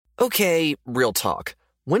Okay, real talk.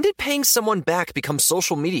 When did paying someone back become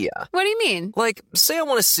social media? What do you mean? Like, say I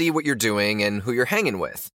want to see what you're doing and who you're hanging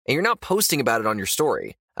with, and you're not posting about it on your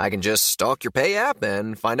story. I can just stalk your Pay app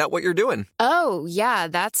and find out what you're doing. Oh, yeah,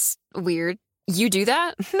 that's weird. You do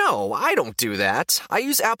that? No, I don't do that. I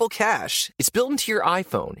use Apple Cash. It's built into your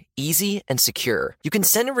iPhone, easy and secure. You can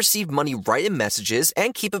send and receive money right in messages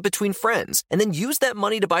and keep it between friends, and then use that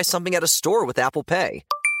money to buy something at a store with Apple Pay.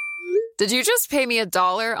 Did you just pay me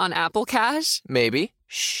 $1 on Apple Cash? Maybe.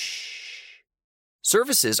 Shh.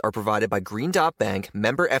 Services are provided by Green Dot Bank,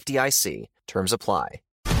 member FDIC. Terms apply.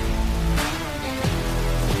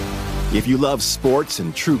 If you love sports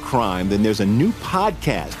and true crime, then there's a new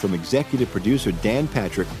podcast from executive producer Dan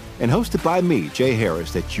Patrick and hosted by me, Jay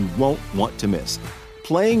Harris, that you won't want to miss.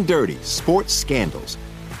 Playing Dirty: Sports Scandals.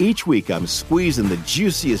 Each week, I'm squeezing the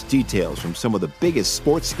juiciest details from some of the biggest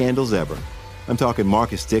sports scandals ever. I'm talking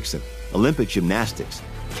Marcus Dixon, Olympic gymnastics,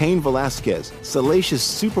 Cain Velasquez, salacious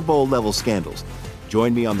Super Bowl-level scandals.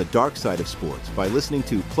 Join me on the dark side of sports by listening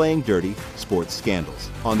to Playing Dirty: Sports Scandals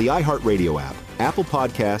on the iHeartRadio app, Apple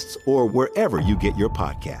Podcasts, or wherever you get your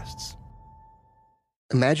podcasts.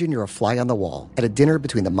 Imagine you're a fly on the wall at a dinner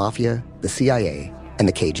between the Mafia, the CIA, and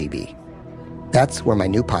the KGB. That's where my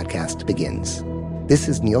new podcast begins. This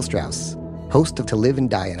is Neil Strauss, host of To Live and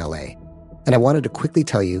Die in LA, and I wanted to quickly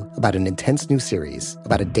tell you about an intense new series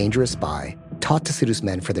about a dangerous spy taught to seduce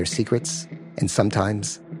men for their secrets and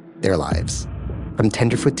sometimes their lives. From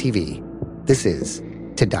Tenderfoot TV, this is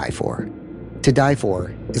To Die For. To Die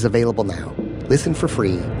For is available now. Listen for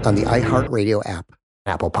free on the iHeartRadio app,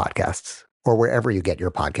 Apple Podcasts, or wherever you get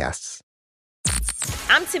your podcasts.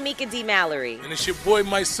 I'm Tamika D. Mallory. And it's your boy,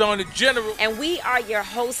 my son, the General. And we are your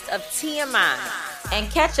hosts of TMI. And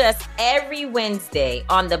catch us every Wednesday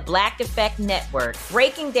on the Black Effect Network,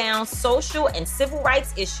 breaking down social and civil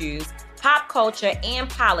rights issues, pop culture, and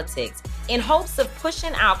politics in hopes of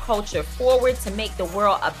pushing our culture forward to make the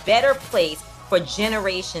world a better place for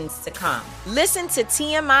generations to come. Listen to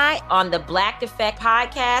TMI on the Black Effect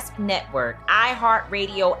Podcast Network,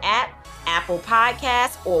 iHeartRadio app, Apple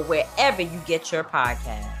Podcasts, or wherever you get your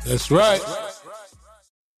podcasts. That's right.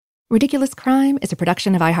 Ridiculous Crime is a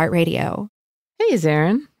production of iHeartRadio. Hey,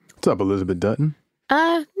 Zarin. What's up, Elizabeth Dutton?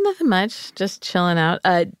 Nothing much. Just chilling out.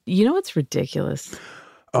 You know what's ridiculous?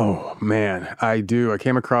 Oh, man, I do. I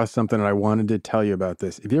came across something and I wanted to tell you about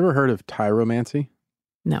this. Have you ever heard of tyromancy?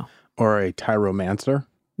 No. Or a tyromancer?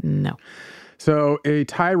 No. So a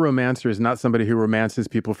tyromancer is not somebody who romances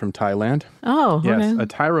people from Thailand. Oh, okay. Yes, a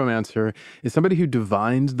tyromancer is somebody who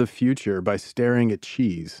divines the future by staring at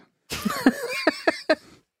cheese.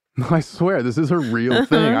 I swear, this is a real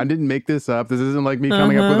thing. I didn't make this up. This isn't like me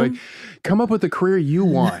coming up with come up with the career you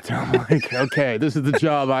want. I'm like, okay, this is the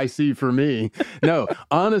job I see for me. No,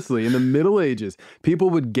 honestly, in the Middle Ages,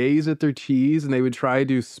 people would gaze at their cheese and they would try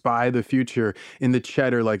to spy the future in the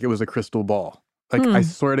cheddar like it was a crystal ball. Like, I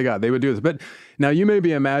swear to God, they would do this. But now you may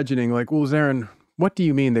be imagining like, well, Zarin, what do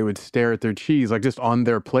you mean they would stare at their cheese, like just on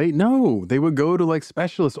their plate? No, they would go to like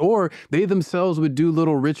specialists, or they themselves would do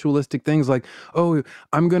little ritualistic things like, oh,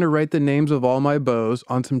 I'm going to write the names of all my beaux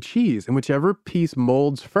on some cheese, and whichever piece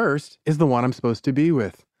molds first is the one I'm supposed to be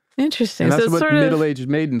with. Interesting. And that's so what middle-aged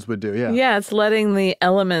maidens would do, yeah. Yeah, it's letting the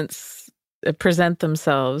elements present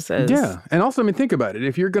themselves as... Yeah, and also, I mean, think about it.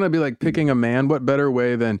 If you're going to be like picking a man, what better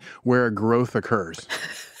way than where a growth occurs?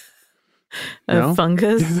 A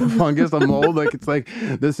fungus? A fungus, a mold. Like, it's like,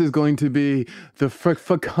 this is going to be the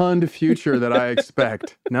fecund future that I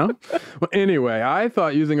expect. No? Well, anyway, I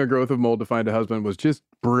thought using a growth of mold to find a husband was just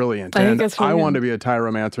brilliant. And I want to be a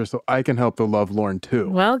tyromancer so I can help the lovelorn too.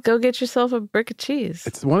 Well, go get yourself a brick of cheese.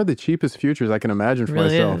 It's one of the cheapest futures I can imagine for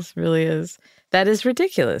myself. Really is. That is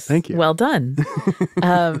ridiculous. Thank you. Well done.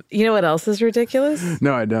 You know what else is ridiculous?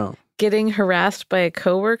 No, I don't. Getting harassed by a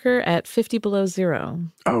coworker at 50 below zero.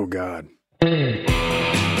 Oh, God.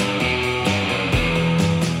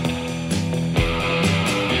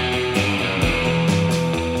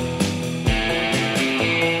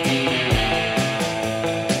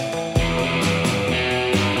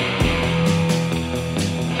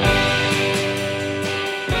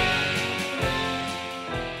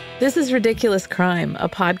 This is Ridiculous Crime, a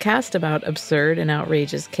podcast about absurd and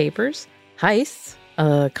outrageous capers, heists,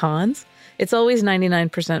 cons. It's always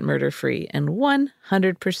 99% murder-free and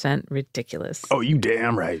 100% ridiculous. Oh, you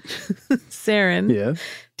damn right. Zarin, Yes?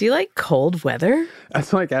 do you like cold weather?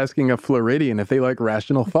 That's like asking a Floridian if they like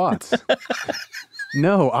rational thoughts.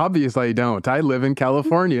 No, obviously I don't. I live in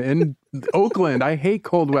California, in Oakland. I hate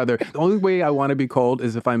cold weather. The only way I want to be cold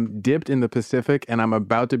is if I'm dipped in the Pacific and I'm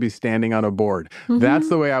about to be standing on a board. Mm-hmm. That's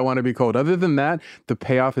the way I want to be cold. Other than that, the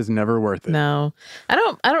payoff is never worth it. No, I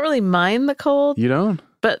don't really mind the cold. You don't?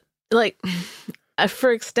 But like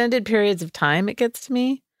for extended periods of time, it gets to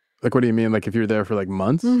me. Like, what do you mean? Like if you're there for like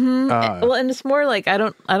months? Mm-hmm. Well, and it's more like I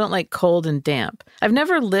don't like cold and damp. I've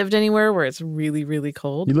never lived anywhere where it's really, really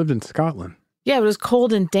cold. You lived in Scotland. Yeah, but it was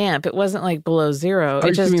cold and damp. It wasn't like below zero. Oh,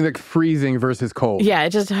 you mean like freezing versus cold? Yeah,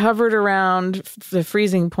 it just hovered around the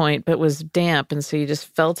freezing point, but was damp, and so you just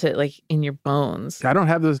felt it like in your bones. I don't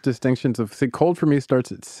have those distinctions of, see, cold for me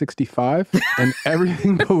starts at 65, and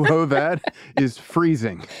everything below that is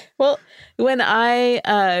freezing. Well, when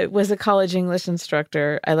I was a college English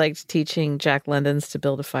instructor, I liked teaching Jack London's to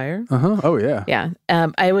build a fire. Oh, yeah. Yeah.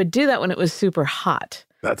 I would do that when it was super hot.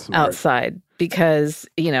 That's smart. Outside, because,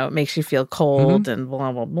 it makes you feel cold and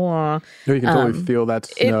blah, blah, blah. You can totally feel that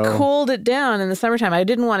snow. It cooled it down in the summertime. I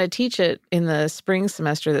didn't want to teach it in the spring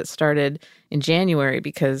semester that started in January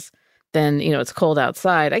because then, it's cold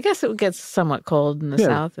outside. I guess it gets somewhat cold in the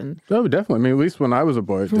South. Oh, definitely. I mean, at least when I was a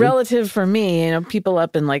boy. Relative for me, people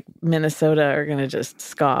up in like Minnesota are going to just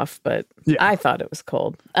scoff, but I thought it was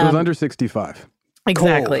cold. It was under 65.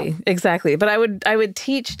 Exactly. But I would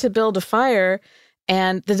teach to build a fire.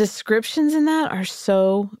 And the descriptions in that are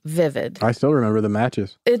so vivid. I still remember the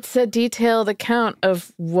matches. It's a detailed account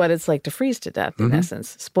of what it's like to freeze to death, in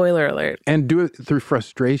essence. Spoiler alert. And do it through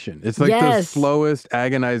frustration. It's like the slowest,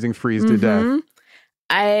 agonizing freeze to death.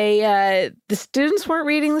 The students weren't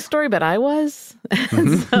reading the story, but I was.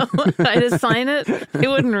 So I'd assign it. They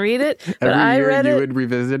wouldn't read it, but I read it. You would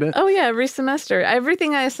revisit it? Oh, yeah, every semester.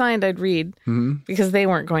 Everything I assigned, I'd read because they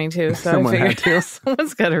weren't going to. So Someone I figured had to.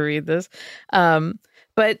 Someone's got to read this.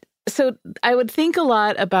 But so I would think a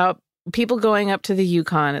lot about people going up to the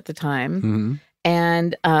Yukon at the time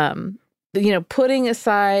and, putting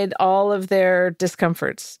aside all of their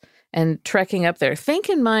discomforts and trekking up there. Think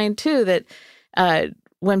in mind, too, that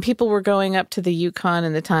when people were going up to the Yukon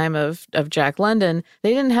in the time of Jack London,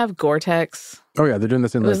 they didn't have Gore-Tex. Oh, yeah. They're doing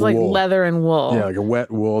this in wool. It was like leather and wool. Yeah, like a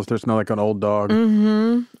wet wool. So it smelled like an old dog.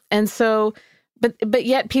 Mm-hmm. And so, but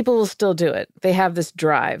yet people will still do it. They have this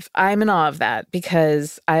drive. I'm in awe of that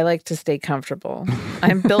because I like to stay comfortable.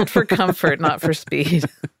 I'm built for comfort, not for speed.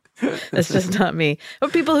 That's just not me.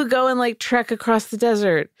 But people who go and like trek across the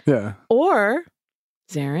desert. Yeah. Or,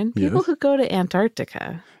 Zarin, people who go to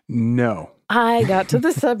Antarctica. No. I got to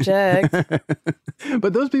the subject.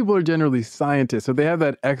 But those people are generally scientists, so they have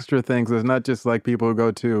that extra thing. So it's not just like people who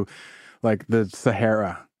go to like the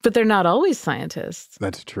Sahara. But they're not always scientists.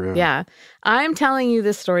 That's true. Yeah. I'm telling you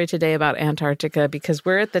this story today about Antarctica because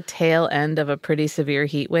we're at the tail end of a pretty severe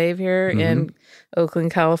heat wave here in Oakland,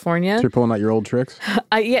 California. So you're pulling out your old tricks?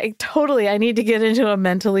 Yeah, totally. I need to get into a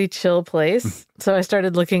mentally chill place. So I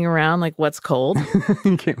started looking around like, what's cold?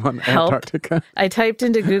 You came on Antarctica. I typed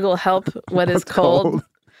into Google, help, what is cold?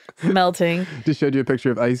 Melting. Just showed you a picture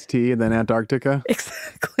of iced tea and then Antarctica.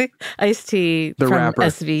 Exactly. Iced tea the from rapper.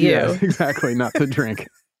 SVU. Yes, exactly. Not the drink.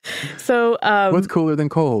 So, what's cooler than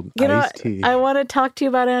cold? Iced tea. I want to talk to you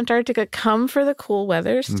about Antarctica. Come for the cool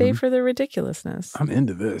weather, stay for the ridiculousness. I'm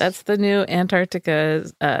into this. That's the new Antarctica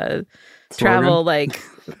travel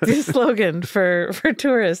slogan for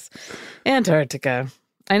tourists. Antarctica.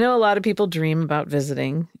 I know a lot of people dream about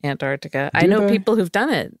visiting Antarctica. I know people who've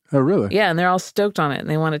done it. Oh, really? Yeah, and they're all stoked on it, and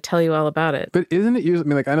they want to tell you all about it. But isn't it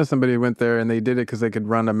usually, I know somebody who went there, and they did it because they could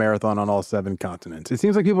run a marathon on all 7 continents. It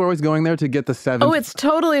seems like people are always going there to get the 7th. Oh, it's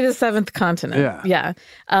totally the 7th continent. Yeah.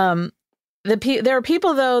 There are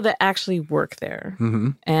people, though, that actually work there.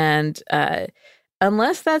 And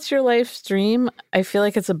unless that's your life's dream, I feel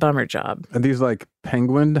like it's a bummer job. Are these like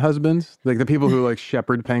penguin husbands? Like the people who like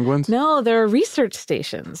shepherd penguins? No, there are research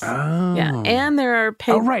stations. Oh. Yeah, and there are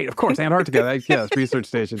Oh, right. Of course. Antarctica. Yes, research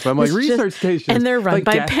stations. So I'm like, research stations. And they're run like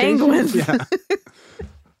by penguins. Yeah.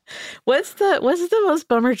 What's the most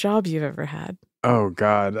bummer job you've ever had? Oh,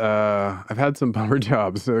 God. I've had some bummer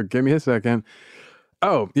jobs. So give me a second.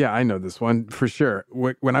 Oh, yeah, I know this one for sure.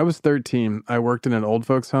 When I was 13, I worked in an old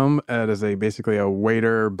folks home as basically a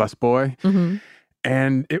waiter busboy.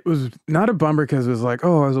 And it was not a bummer because it was like,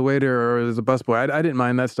 oh, I was a waiter or as a busboy. I didn't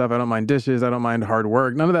mind that stuff. I don't mind dishes. I don't mind hard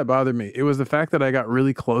work. None of that bothered me. It was the fact that I got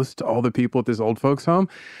really close to all the people at this old folks home.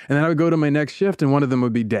 And then I would go to my next shift and one of them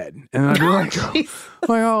would be dead. And I'd be like,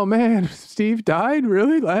 oh man, Steve died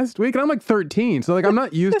really last week? And I'm like 13. So like, I'm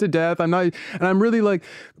not used to death. And I'm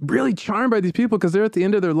really charmed by these people because they're at the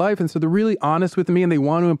end of their life. And so they're really honest with me and they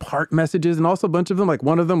want to impart messages. And also a bunch of them, like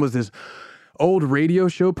one of them was this old radio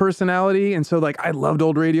show personality. And so like, I loved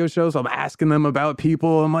old radio shows. I'm asking them about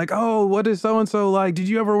people. I'm like, oh, what is so-and-so like? Did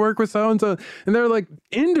you ever work with so-and-so? And they're like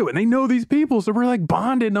into it. And they know these people. So we're like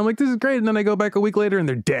bonded. And I'm like, this is great. And then I go back a week later and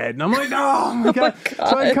they're dead. And I'm like, oh my God.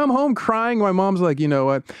 So I come home crying. My mom's like, you know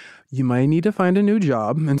what? You might need to find a new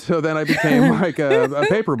job. And so then I became like a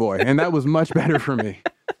paper boy. And that was much better for me.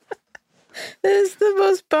 This is the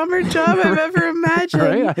most bummer job I've ever imagined.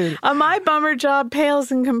 Right? My bummer job pales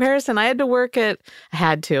in comparison. I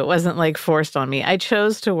had to. It wasn't like forced on me. I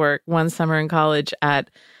chose to work one summer in college at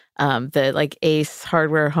the like Ace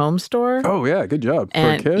Hardware home store. Oh yeah, good job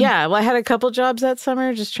and, for a kid. Yeah, well, I had a couple jobs that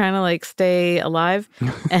summer, just trying to like stay alive.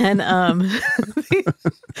 And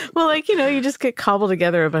well, like you just get cobbled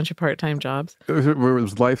together a bunch of part-time jobs.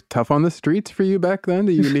 Was life tough on the streets for you back then?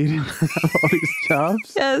 Do you need to have all these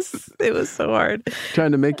jobs? Yes, it was so hard.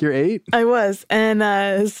 Trying to make your 8? I was,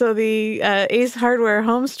 and so the Ace Hardware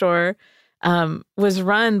home store was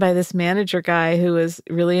run by this manager guy who was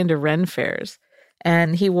really into Ren fairs.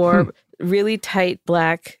 And he wore really tight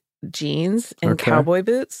black jeans and cowboy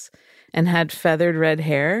boots and had feathered red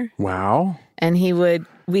hair. Wow. And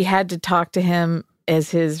we had to talk to him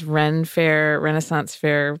as his Renaissance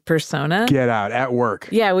Fair persona. Get out at work.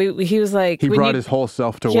 Yeah, he was like... He brought his whole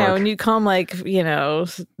self to work. Yeah, when you call him like,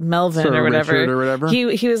 Melvin Sir or whatever. Richard or whatever. He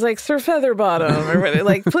was like, Sir Featherbottom or whatever.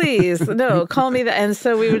 Like, please, no, call me that. And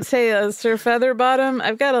so we would say, Sir Featherbottom,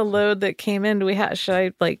 I've got a load that came in. Should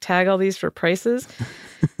I like tag all these for prices?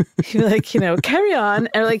 He'd be like, carry on.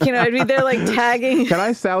 Or like, I'd be there like tagging. Can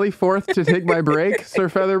I sally forth to take my break, Sir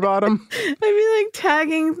Featherbottom? I'd be like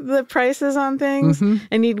tagging the prices on things.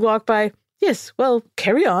 And he'd walk by, yes, well,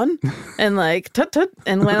 carry on. And like, tut,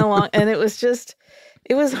 and went along. And it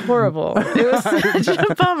was horrible. It was such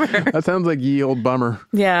a bummer. That sounds like ye old bummer.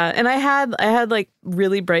 Yeah. And I had like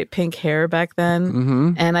really bright pink hair back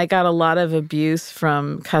then. And I got a lot of abuse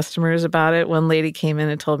from customers about it. One lady came in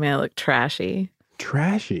and told me I looked trashy.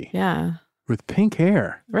 Trashy? Yeah. With pink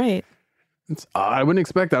hair. Right. It's odd. I wouldn't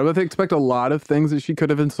expect that. I would expect a lot of things that she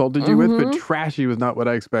could have insulted you with, but trashy was not what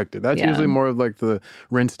I expected. That's usually more of like the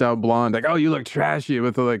rinsed out blonde, like, oh, you look trashy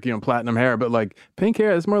with the like, platinum hair, but like pink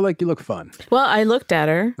hair, it's more like you look fun. Well, I looked at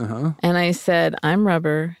her and I said, I'm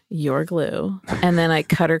rubber, you're glue. And then I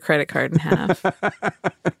cut her credit card in half.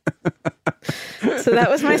 So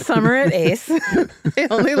that was my summer at Ace.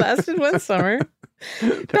 It only lasted one summer.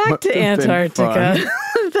 Back to Antarctica.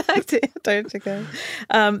 Back to Antarctica.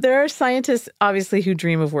 There are scientists, obviously, who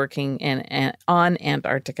dream of working on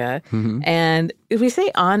Antarctica. And we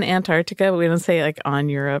say on Antarctica, but we don't say like on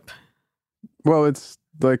Europe. Well, it's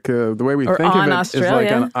like the way we think of it Australia.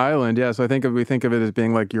 is like an island. Yeah, so we think of it as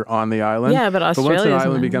being like you're on the island. Yeah, but Australia. But once an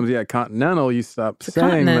island becomes continental, you stop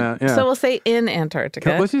saying that. Yeah. So we'll say in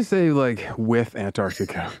Antarctica. Let's just say like with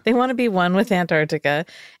Antarctica. They want to be one with Antarctica,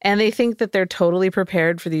 and they think that they're totally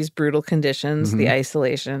prepared for these brutal conditions, the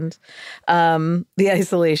isolations and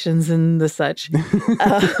the such.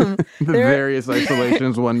 The various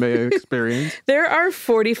isolations one may experience. There are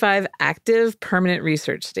 45 active permanent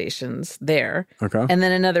research stations there. Okay. And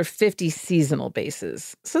then another 50 seasonal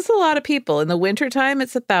bases. So it's a lot of people. In the wintertime,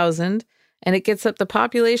 it's 1,000, and it gets up, the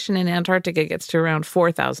population in Antarctica gets to around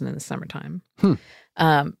 4,000 in the summertime.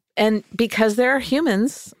 And because there are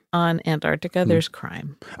humans on Antarctica, there's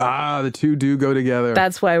crime. Ah, the two do go together.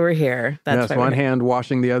 That's why we're here. That's one hand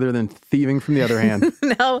washing the other, then thieving from the other hand.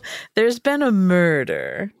 Now, there's been a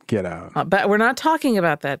murder. Get out. But we're not talking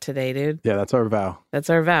about that today, dude. Yeah, that's our vow. That's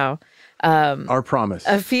our vow. Our promise.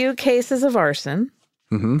 A few cases of arson,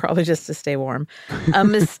 probably just to stay warm. A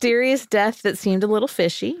mysterious death that seemed a little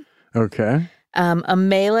fishy. Okay. A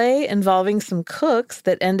melee involving some cooks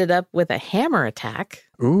that ended up with a hammer attack.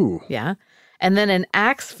 Ooh. Yeah. And then an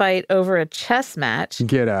axe fight over a chess match.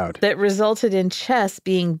 Get out. That resulted in chess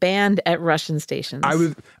being banned at Russian stations.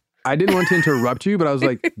 I didn't want to interrupt you, but I was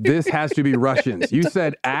like, this has to be Russians. You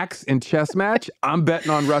said axe and chess match. I'm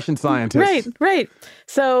betting on Russian scientists. Right.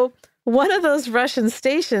 So one of those Russian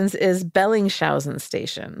stations is Bellingshausen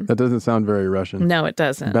Station. That doesn't sound very Russian. No, it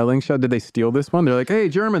doesn't. Bellingshausen, did they steal this one? They're like, hey,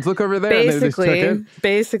 Germans, look over there. Basically. And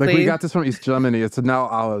they just took it. Like, we got this from East Germany. It's now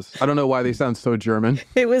ours. I don't know why they sound so German.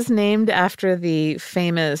 It was named after the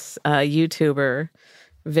famous YouTuber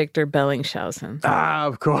Victor Bellingshausen. Ah,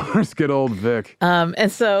 of course. Good old Vic.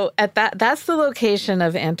 And so that's the location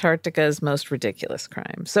of Antarctica's most ridiculous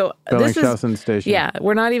crime. So Bellingshausen Station. Yeah,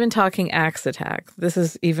 we're not even talking axe attack. This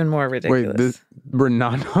is even more ridiculous. Wait, we're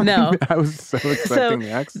not talking? No. I was so expecting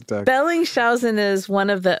the axe attack. Bellingshausen is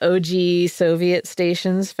one of the OG Soviet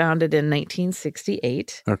stations founded in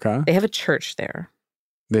 1968. Okay. They have a church there.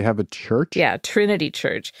 They have a church? Yeah, Trinity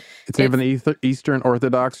Church. It's an Eastern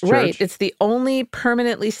Orthodox church? Right. It's the only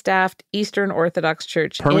permanently staffed Eastern Orthodox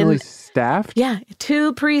church. Permanently staffed? Yeah.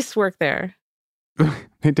 2 priests work there.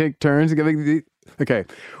 They take turns. Okay.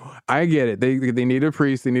 I get it. They need a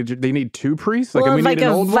priest. They need 2 priests. Like, we need an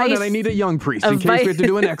old one and I need a young priest in case we have to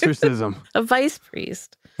do an exorcism. A vice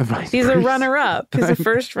priest. He's a runner-up. He's a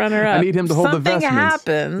first runner-up. I need him to hold the vestments.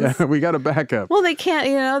 Something happens. Yeah, we got a backup. Well, they can't,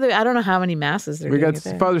 I don't know how many masses they're doing. We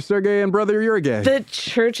got Father Sergey and Brother Yurgay. The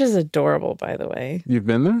church is adorable, by the way. You've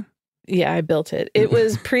been there? Yeah, I built it. It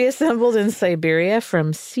was pre-assembled in Siberia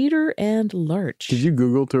from cedar and larch. Did you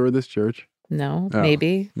Google tour this church? No,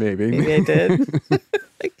 maybe. Maybe I did.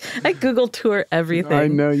 I Google tour everything. I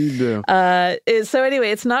know you do. So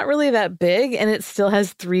anyway, it's not really that big, and it still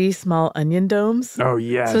has 3 small onion domes. Oh,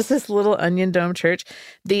 yes. So it's this little onion dome church.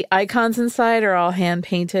 The icons inside are all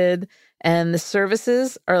hand-painted, and the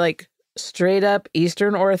services are like straight up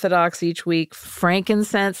Eastern Orthodox each week.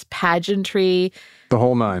 Frankincense, pageantry. The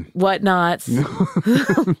whole 9. Whatnots.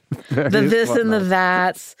 the this whatnots. And the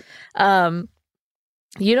that's.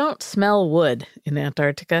 You don't smell wood in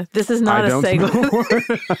Antarctica. This is not a segment.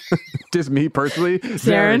 Just me personally.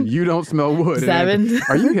 Zarin, you don't smell wood.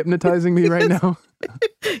 Are you hypnotizing me right now?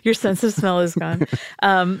 Your sense of smell is gone.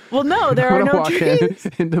 Well, no, there are no trees.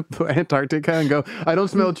 Into Antarctica and go, I don't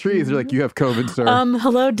smell trees. They're like, you have COVID, sir.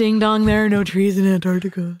 Hello, ding dong. There are no trees in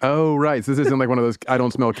Antarctica. Oh, right. So this isn't like one of those I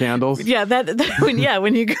don't smell candles. Yeah,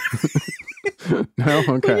 when you go. No,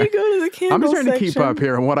 okay. When you go to the candle I'm just trying section. to keep up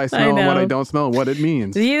here on what I smell and what I don't smell and what it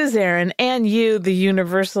means. You, Zarin, and you, the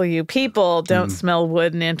universal you people, don't smell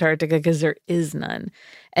wood in Antarctica because there is none.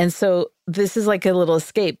 And so this is like a little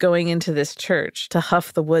escape going into this church to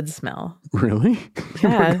huff the wood smell. Really?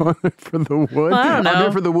 Yeah. We're going for the wood? Well, I don't know. I'm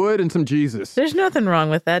here for the wood and some Jesus. There's nothing wrong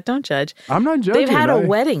with that. Don't judge. I'm not judging. They've had a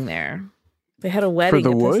wedding there. They had a wedding. For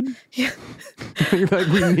the wood? Yeah. You're like,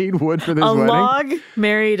 we need wood for this wedding? A log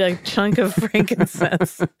married a chunk of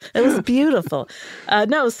frankincense. It was beautiful.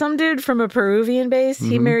 No, some dude from a Peruvian base,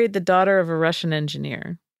 he married the daughter of a Russian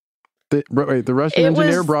engineer. The Russian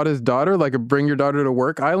engineer brought his daughter, like a bring your daughter to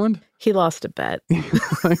work island? He lost a bet.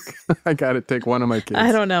 I got to take one of my kids.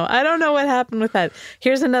 I don't know what happened with that.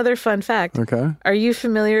 Here's another fun fact. Okay. Are you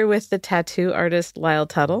familiar with the tattoo artist Lyle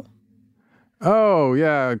Tuttle? Oh,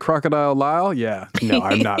 yeah. Crocodile Lyle? Yeah. No,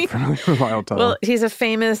 I'm not familiar with Lyle Tuttle. Well, he's was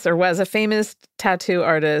a famous tattoo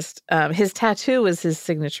artist. His tattoo was his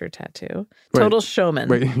signature tattoo. Total showman.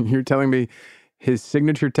 Wait, you're telling me his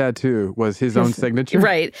signature tattoo was his own signature?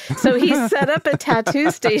 Right. So he set up a tattoo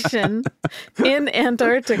station in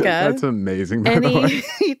Antarctica. That's amazing, by and the way.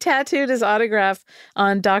 He tattooed his autograph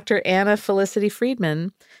on Dr. Anna Felicity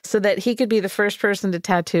Friedman so that he could be the first person to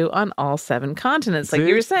tattoo on all 7 continents, like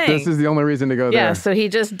you were saying. This is the only reason to go there. Yeah, so he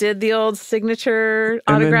just did the old signature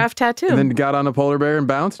autograph tattoo. And then got on a polar bear and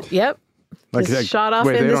bounced? Yep. Like, shot off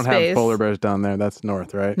into space. Wait, they don't have polar bears down there. That's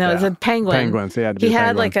north, right? No, it's a penguin. Penguins. He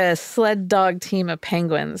had like a sled dog team of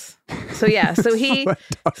penguins. So yeah, so he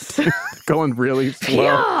going really slow.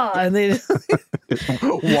 Yeah, and they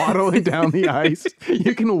waddling down the ice.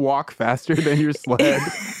 You can walk faster than your sled.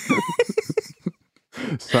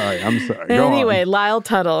 Sorry, I'm sorry. Anyway, Lyle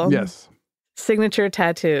Tuttle. Yes. Signature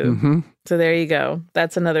tattoo. So there you go.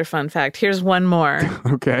 That's another fun fact. Here's one more.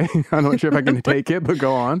 Okay. I'm not sure if I can take it, but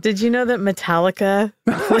go on. Did you know that Metallica...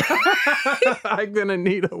 I'm going to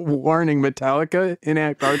need a warning. Metallica in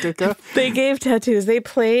Antarctica? They gave tattoos. They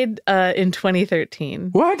played in 2013.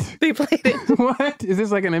 What? They played it. What? Is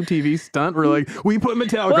this like an MTV stunt where like, we put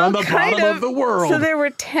Metallica on the bottom of the world? So there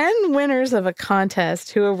were 10 winners of a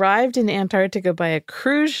contest who arrived in Antarctica by a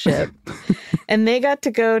cruise ship. And they got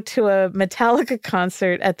to go to a Metallica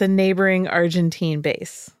concert at the neighboring Argentine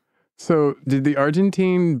base. So did the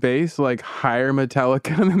Argentine base like hire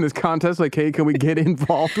Metallica in this contest? Like, hey, can we get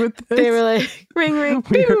involved with this? They were like, ring, ring,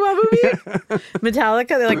 beep, beep, Metallica.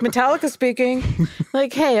 They're like, Metallica speaking.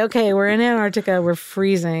 Like, hey, okay, we're in Antarctica. We're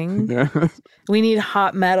freezing. Yeah. We need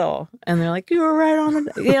hot metal. And they're like, you were right on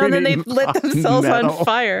the... and then they lit themselves on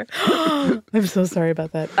fire. I'm so sorry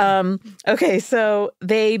about that. Okay, so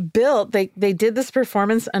they did this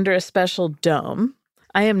performance under a special dome.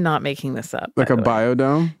 I am not making this up. Like a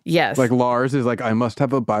biodome? Yes. Like Lars is like, I must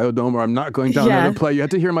have a biodome or I'm not going down there to play. You have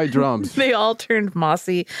to hear my drums. They all turned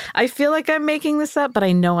mossy. I feel like I'm making this up, but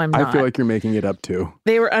I know I'm not. I feel like you're making it up too.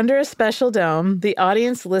 They were under a special dome. The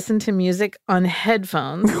audience listened to music on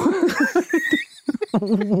headphones.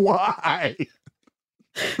 Why?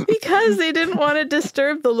 Because they didn't want to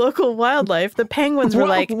disturb the local wildlife. The penguins were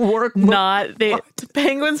the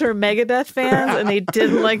penguins were Megadeth fans and they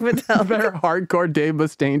didn't like Metallica. They're hardcore Dave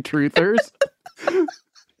Mustaine truthers.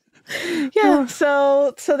 Yeah,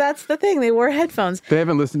 so that's the thing. They wore headphones. They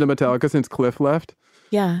haven't listened to Metallica since Cliff left?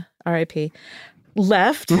 Yeah, R.I.P.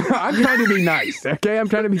 Left. I'm trying to be nice, okay? I'm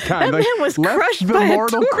trying to be kind. That man was left crushed the by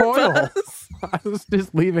mortal a tour coil. bus. I was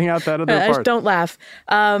just leaving out that other part. Don't laugh.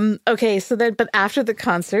 Okay, so then, but after the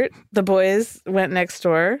concert, the boys went next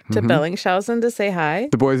door to Bellingshausen to say hi.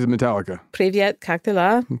 The boys of Metallica. Привет, как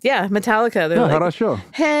дела? Yeah, Metallica. They're like, хорошо.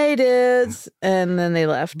 Hey, dudes. And then they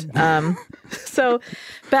left. So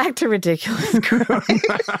back to ridiculous crime.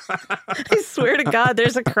 I swear to God,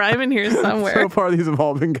 there's a crime in here somewhere. So far, these have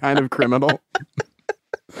all been kind of criminal.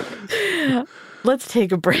 Let's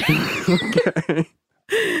take a break. Okay.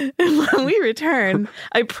 And when we return,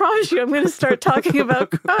 I promise you I'm going to start talking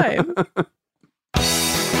about crime.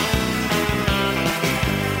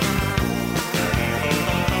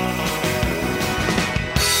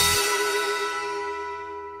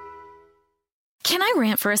 Can I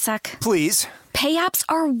rant for a sec? Please. Pay apps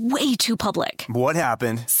are way too public. What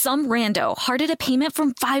happened? Some rando hearted a payment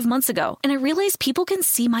from 5 months ago, and I realized people can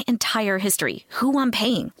see my entire history, who I'm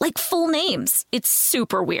paying, like full names. It's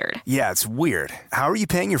super weird. Yeah, it's weird. How are you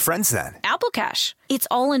paying your friends then? Apple Cash. It's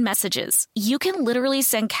all in messages. You can literally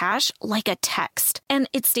send cash like a text, and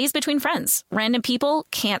it stays between friends. Random people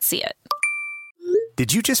can't see it.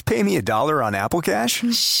 Did you just pay me $1 on Apple Cash?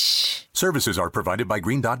 Shh. Services are provided by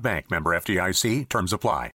Green Dot Bank. Member FDIC. Terms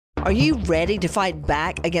apply. Are you ready to fight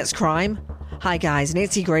back against crime? Hi guys,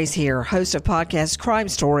 Nancy Grace here, host of podcast Crime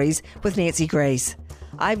Stories with Nancy Grace.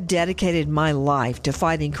 I've dedicated my life to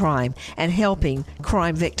fighting crime and helping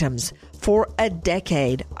crime victims. For a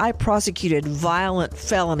decade, I prosecuted violent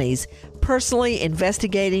felonies, personally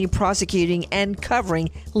investigating, prosecuting, and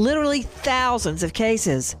covering literally thousands of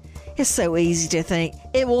cases. It's so easy to think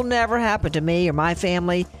it will never happen to me or my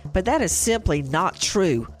family, but that is simply not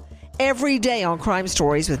true. Every day on Crime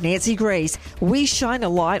Stories with Nancy Grace, we shine a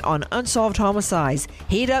light on unsolved homicides,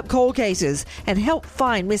 heat up cold cases, and help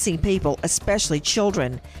find missing people, especially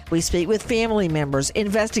children. We speak with family members,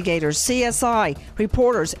 investigators, CSI,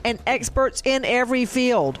 reporters, and experts in every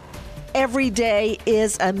field. Every day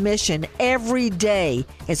is a mission. Every day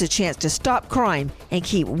is a chance to stop crime and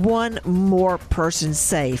keep one more person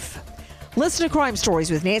safe. Listen to Crime Stories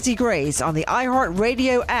with Nancy Grace on the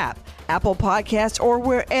iHeartRadio app, Apple Podcasts, or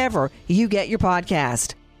wherever you get your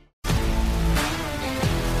podcast.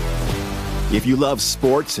 If you love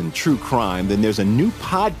sports and true crime, then there's a new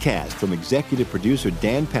podcast from executive producer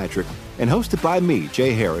Dan Patrick and hosted by me,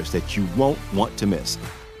 Jay Harris, that you won't want to miss.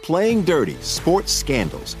 Playing Dirty: Sports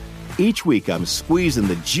Scandals. Each week, I'm squeezing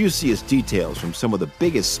the juiciest details from some of the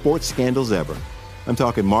biggest sports scandals ever. I'm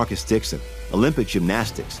talking Marcus Dixon, Olympic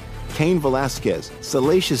gymnastics, Cain Velasquez,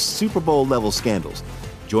 salacious Super Bowl-level scandals.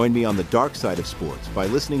 Join me on the dark side of sports by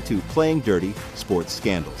listening to Playing Dirty: Sports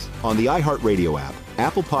Scandals on the iHeartRadio app,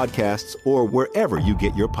 Apple Podcasts, or wherever you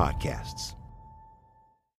get your podcasts.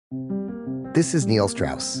 This is Neil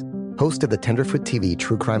Strauss, host of the Tenderfoot TV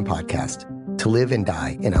true crime podcast, To Live and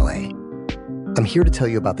Die in LA. I'm here to tell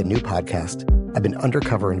you about the new podcast I've been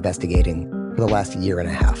undercover investigating for the last year and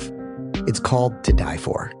a half. It's called To Die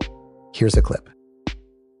For. Here's a clip.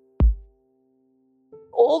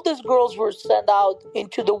 All these girls were sent out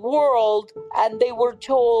into the world and they were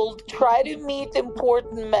told, try to meet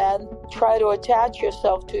important men, try to attach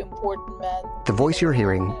yourself to important men. The voice you're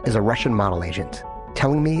hearing is a Russian model agent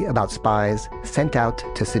telling me about spies sent out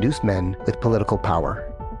to seduce men with political power.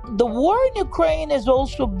 The war in Ukraine is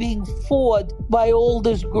also being fought by all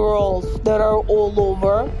these girls that are all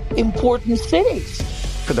over important cities.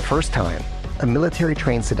 For the first time, a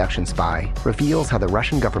military-trained seduction spy reveals how the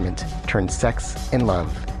Russian government turned sex and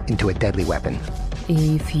love into a deadly weapon.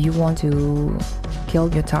 If you want to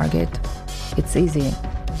kill your target, it's easy.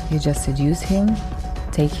 You just seduce him,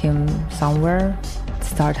 take him somewhere,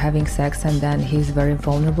 start having sex, and then he's very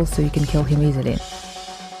vulnerable, so you can kill him easily.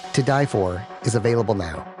 To Die For is available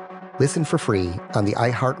now. Listen for free on the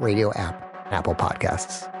iHeartRadio app, Apple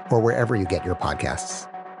Podcasts, or wherever you get your podcasts.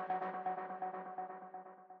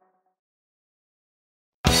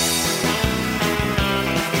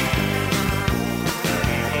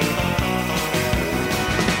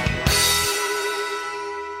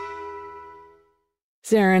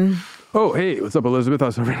 Zarin. Oh, hey, what's up, Elizabeth? I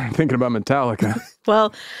was thinking about Metallica.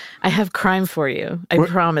 Well, I have crime for you. I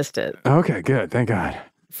promised it. Okay, good. Thank God.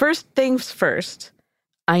 First things first,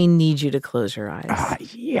 I need you to close your eyes. Ah,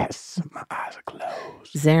 yes. My eyes are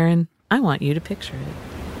closed. Zarin, I want you to picture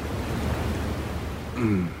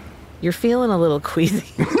it. You're feeling a little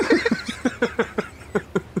queasy.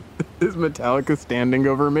 Is Metallica standing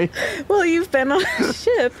over me? Well, you've been on a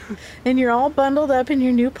ship and you're all bundled up in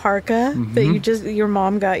your new parka that your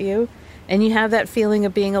mom got you. And you have that feeling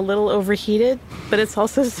of being a little overheated, but it's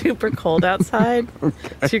also super cold outside. Okay.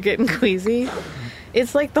 So you're getting queasy.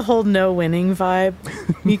 It's like the whole no winning vibe.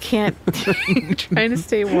 You can't, you're trying to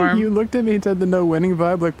stay warm. You looked at me and said the no winning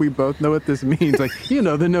vibe like we both know what this means. Like, you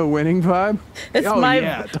know, the no winning vibe? It's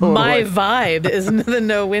my vibe is the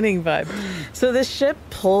no winning vibe. So the ship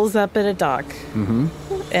pulls up at a dock. Mm-hmm.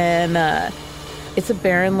 And it's a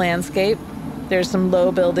barren landscape. There's some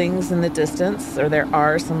low buildings in the distance, or there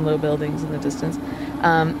are some low buildings in the distance.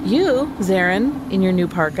 You, Zarin, in your new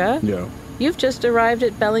parka. Yeah. You've just arrived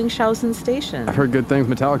at Bellingshausen Station. I've heard good things.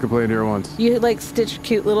 Metallica played here once. You, like, stitched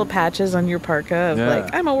cute little patches on your parka of,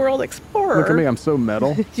 like, I'm a world explorer. Look at me. I'm so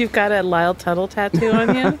metal. You've got a Lyle Tuttle tattoo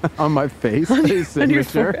on you. On my face. His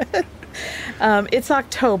signature. It's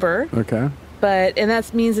October. Okay. And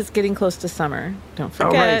that means it's getting close to summer. Don't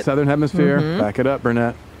forget. Oh, right. Southern Hemisphere. Mm-hmm. Back it up,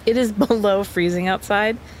 Burnett. It is below freezing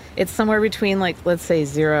outside. It's somewhere between, like, let's say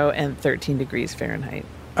 0 and 13 degrees Fahrenheit.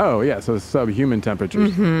 Oh, yeah, so subhuman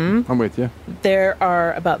temperatures. Mm-hmm. I'm with you. There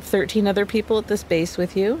are about 13 other people at this base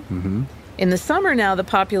with you. Mm-hmm. In the summer now, the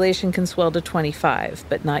population can swell to 25,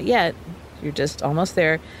 but not yet. You're just almost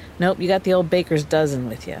there. Nope, you got the old baker's dozen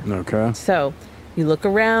with you. Okay. So you look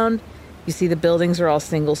around. You see the buildings are all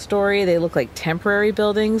single-story. They look like temporary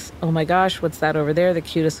buildings. Oh, my gosh, what's that over there? The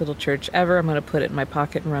cutest little church ever. I'm going to put it in my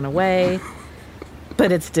pocket and run away.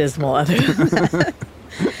 But it's dismal other than that.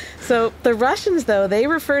 So the Russians, though, they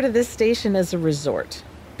refer to this station as a resort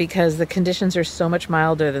because the conditions are so much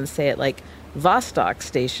milder than, say, at like Vostok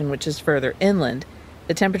Station, which is further inland.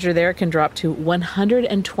 The temperature there can drop to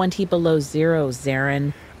 120 below zero,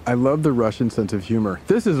 Zarin. I love the Russian sense of humor.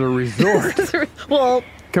 This is a resort. Well,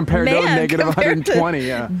 compared to negative 120,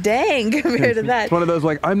 yeah. Dang, compared to that. It's one of those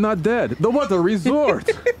like, I'm not dead. What a resort.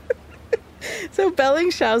 So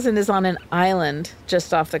Bellingshausen is on an island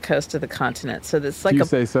just off the coast of the continent. So it's like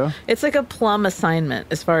say so? It's like a plum assignment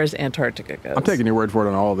as far as Antarctica goes. I'm taking your word for it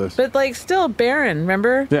on all of this. But like still barren,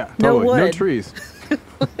 remember? Yeah, totally. No wood. No trees.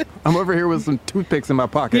 I'm over here with some toothpicks in my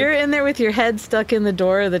pocket. You're in there with your head stuck in the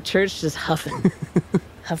door of the church just huffing.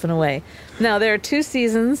 Huffing away. Now, there are 2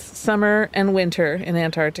 seasons, summer and winter in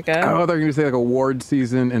Antarctica. Oh, I thought you were going to say like award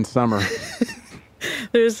season and summer.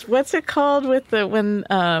 There's, what's it called when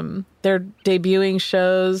they're debuting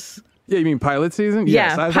shows? Yeah, you mean pilot season? Yeah,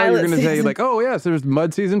 yes, I thought you were going to say like, oh yes, there's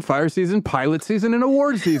mud season, fire season, pilot season, and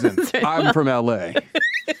award season. I'm from LA.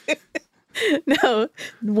 No,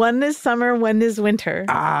 one is summer, one is winter.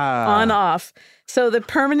 On, off. So the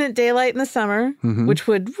permanent daylight in the summer, which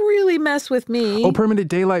would really mess with me. Oh, permanent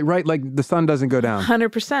daylight, right? Like the sun doesn't go down.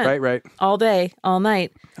 100%. Right. All day, all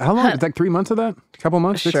night. How long? It's like 3 months of that? A couple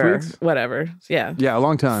months? 6 weeks? Whatever. Yeah. Yeah, a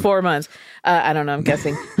long time. 4 months. I don't know, I'm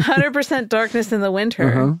guessing. 100% darkness in the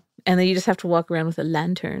winter. And then you just have to walk around with a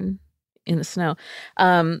lantern in the snow.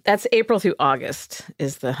 That's April through August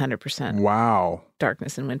is the 100%. Wow.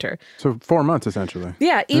 Darkness in winter. So 4 months, essentially.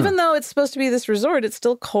 Yeah, even though it's supposed to be this resort, it's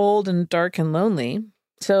still cold and dark and lonely.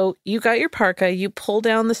 So you got your parka, you pull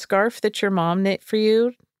down the scarf that your mom knit for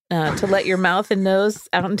you to let your mouth and nose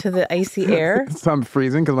out into the icy air. So I'm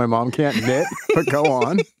freezing because my mom can't knit, but go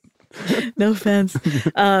on. No offense.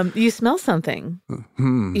 You smell something.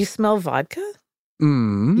 You smell vodka?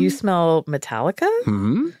 You smell Metallica?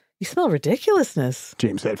 You smell ridiculousness.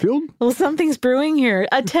 James Hetfield? Well, something's brewing here.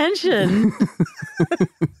 Attention.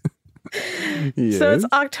 Yes. So it's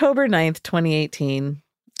October 9th, 2018.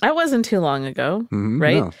 That wasn't too long ago,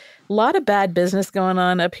 right? No. A lot of bad business going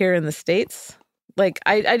on up here in the States. Like,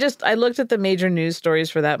 I looked at the major news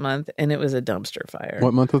stories for that month, and it was a dumpster fire.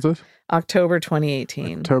 What month was this? October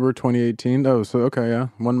 2018. October 2018. Oh, so okay, yeah.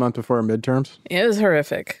 1 month before our midterms. It was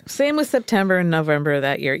horrific. Same with September and November of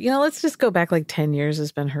that year. You know, let's just go back like 10 years.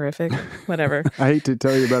 It's been horrific. Whatever. I hate to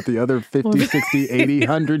tell you about the other 50, 60, 80,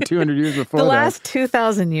 100, 200 years before the last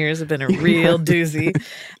 2,000 years have been a real doozy.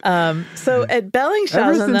 So at Bellingshausen,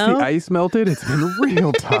 ever since the ice melted, it's been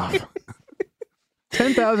real tough.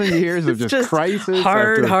 10,000 years of just crisis.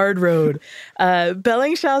 Hard road.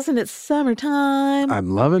 Bellingshausen, it's summertime.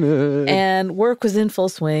 I'm loving it. And work was in full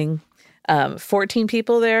swing. 14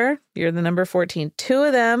 people there. You're the number 14. 2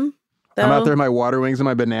 of them, though, I'm out there in my water wings and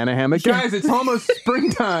my banana hammock. Guys, it's almost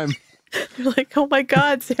springtime. You're like, oh my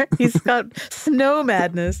God, Sarah, he's got snow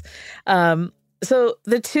madness. So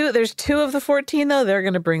there's 2 of the 14, though. They're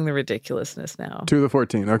going to bring the ridiculousness now. 2 of the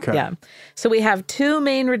 14, okay. Yeah. So we have 2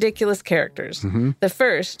 main ridiculous characters. The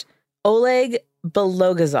first, Oleg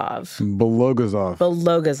Belogazov.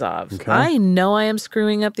 Okay. I know I am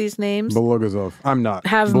screwing up these names. Belogazov. I'm not.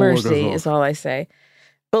 Have mercy is all I say.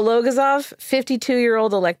 Belogazov,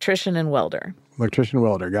 52-year-old electrician and welder. Got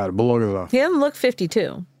it. Belogazov. He doesn't look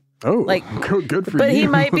 52. Oh, like good for you. But he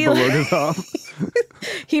might be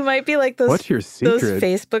he might be like those. What's your secret? Those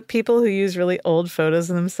Facebook people who use really old photos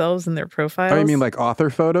of themselves in their profiles. Oh, you mean like author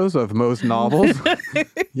photos of most novels?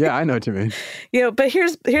 Yeah, I know what you mean. But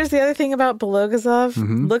here's the other thing about Beloghazov.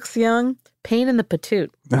 Looks young, pain in the patoot.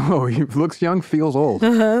 Oh, he looks young, feels old.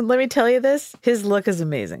 Let me tell you this. His look is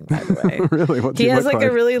amazing, by the way. Really? What's he has like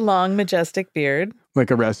a really long, majestic beard. Like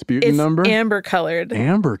a Rasputin number? Amber colored.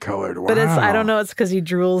 Amber colored, wow. But I don't know, it's because he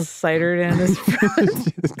drools cider down his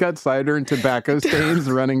front. He's got cider and tobacco stains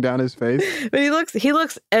running down his face. But he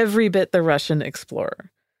looks every bit the Russian explorer.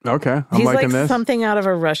 Okay, He's liking like this. something out of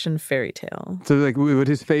a Russian fairy tale. So, like, would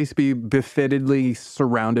his face be befittedly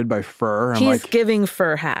surrounded by fur? He's giving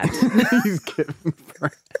fur hat. He's giving fur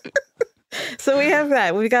hat. So we have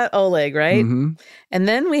that. We've got Oleg, right? And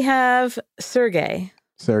then we have Sergei.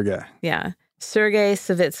 Yeah. Sergei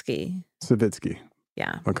Savitsky.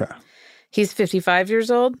 Yeah. Okay. He's 55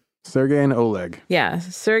 years old. Sergei and Oleg. Yeah.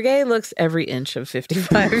 Sergei looks every inch of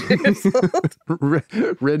 55 years old.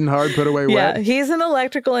 Ridden hard, put away wet. Yeah. He's an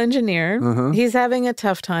electrical engineer. He's having a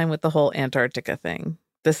tough time with the whole Antarctica thing,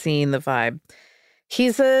 the scene, the vibe.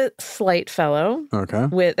 He's a slight fellow. Okay.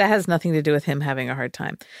 That has nothing to do with him having a hard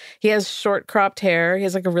time. He has short cropped hair. He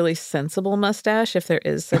has like a really sensible mustache, if there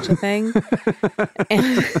is such a thing.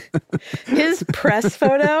 And his press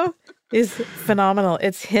photo is phenomenal.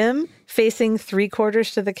 It's him facing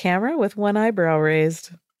 3/4 to the camera with one eyebrow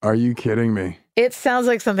raised. Are you kidding me? It sounds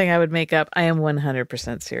like something I would make up. I am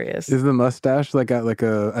 100% serious. Is the mustache like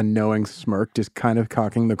a knowing smirk, just kind of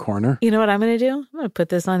cocking the corner? You know what I'm going to do? I'm going to put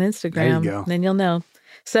this on Instagram. There you go. Then you'll know.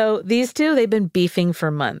 So these two, they've been beefing for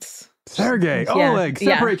months. Sergei, Oleg,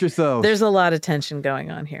 separate yourselves. There's a lot of tension going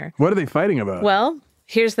on here. What are they fighting about? Well,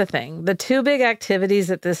 here's the thing. The two big activities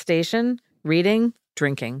at this station, reading,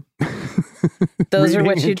 drinking. Those are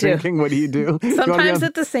what you do. Drinking, what do you do? Sometimes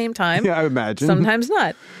at the same time. Yeah, I imagine. Sometimes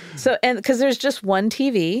not. So, and because there's just one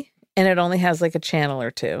TV and it only has like a channel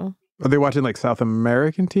or two. Are they watching like South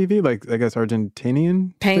American TV? Like, I guess,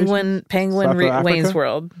 Argentinian? Penguin Wayne's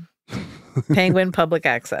World. Penguin Public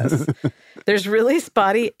Access. There's really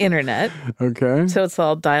spotty internet. Okay. So it's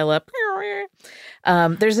all dial up.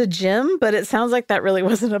 There's a gym, but it sounds like that really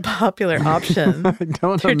wasn't a popular option. I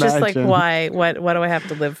don't They're imagine. just like, why? What do I have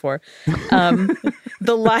to live for?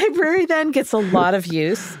 The library then gets a lot of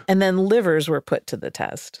use, and then livers were put to the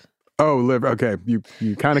test. Oh, liver. Okay.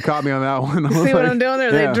 You kind of caught me on that one. See what I'm doing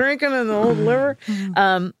there? Yeah. They drinking in the old liver.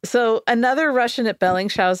 So another Russian at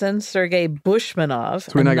Bellingshausen, Sergei Bushmanov.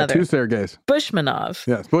 So we now got two Sergeys. Bushmanov.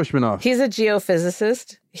 Yes, Bushmanov. He's a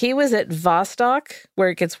geophysicist. He was at Vostok, where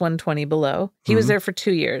it gets 120 below. He was there for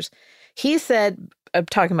 2 years. He said, I'm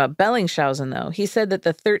talking about Bellingshausen, though. He said that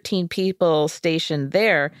the 13 people stationed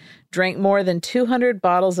there drank more than 200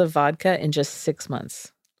 bottles of vodka in just 6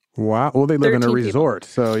 months. Wow. Well, they live in a resort,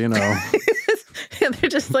 so, you know. They're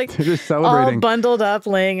just like they're just celebrating. All bundled up,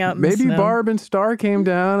 laying out in the snow. Maybe Barb and Star came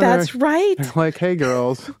down. That's right. They're like, hey,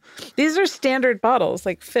 girls. These are standard bottles,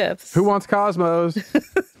 like fifths. Who wants Cosmos?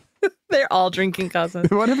 They're all drinking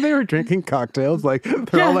Cosmos. What if they were drinking cocktails? Like,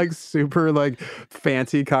 they're all like super like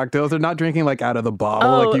fancy cocktails. They're not drinking like out of the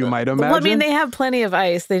bottle like you might imagine. Well, I mean, they have plenty of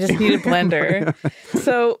ice. They just need a blender.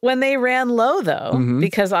 So when they ran low, though,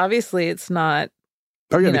 because obviously it's not.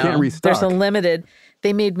 Oh, yeah, they can't restock. There's a limited.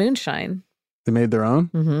 They made moonshine. They made their own?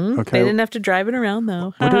 Mm-hmm. Okay. They didn't have to drive it around,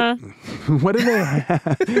 though. What do they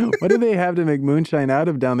have? What do they have to make moonshine out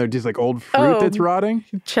of down there? Just like old fruit that's rotting?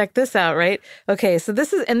 Check this out, right? Okay, so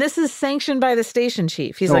this is sanctioned by the station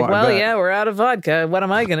chief. He's like, well, yeah, we're out of vodka. What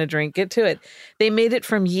am I going to drink? Get to it. They made it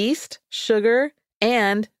from yeast, sugar,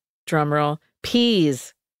 and, drumroll,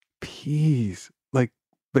 peas. Peas?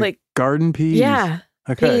 Like garden peas? Yeah,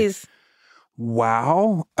 peas.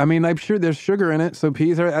 Wow. I mean, I'm sure there's sugar in it, so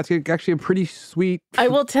peas are actually a pretty sweet I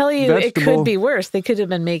will tell you, vegetable. It could be worse. They could have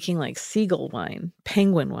been making like seagull wine,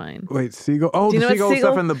 penguin wine. Wait, seagull? Oh, the seagull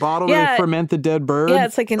stuff in the bottle where they ferment the dead bird? Yeah,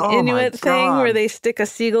 it's like an Inuit thing where they stick a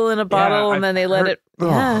seagull in a bottle and then they let it...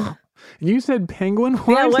 Yeah. You said penguin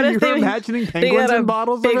wine? Yeah, what so if you're imagining penguins in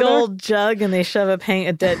bottles big over there? Old jug and they shove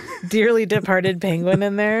a dearly departed penguin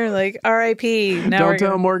in there? Like, R.I.P. Don't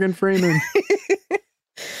tell Morgan Freeman.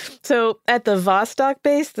 So at the Vostok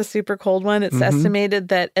base, the super cold one, it's estimated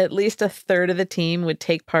that at least a third of the team would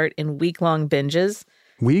take part in week-long binges.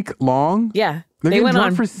 Week-long? Yeah. They went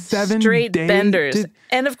on for 7 straight days. benders.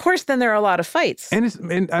 And of course, then there are a lot of fights.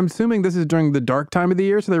 And I'm assuming this is during the dark time of the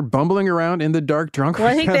year, so they're bumbling around in the dark drunk for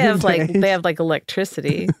 7 days. Well, I think they have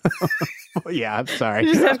electricity. Yeah, I'm sorry.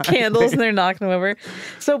 They just have candles and they're knocking them over.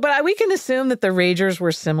 So, but we can assume that the Ragers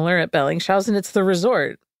were similar at Bellingshausen. It's the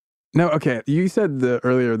resort. No, okay. You said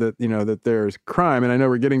earlier that, that there's crime, and I know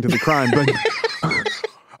we're getting to the crime, but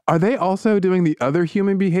are they also doing the other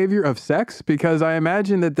human behavior of sex? Because I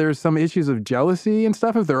imagine that there's some issues of jealousy and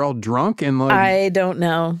stuff if they're all drunk and like... I don't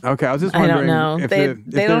know. Okay, I was just wondering if they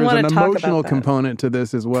there's an emotional component to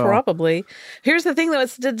this as well. Probably. Here's the thing, though.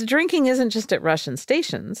 The drinking isn't just at Russian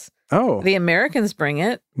stations. Oh. The Americans bring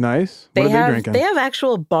it. Nice. What are they drinking? They have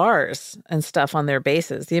actual bars and stuff on their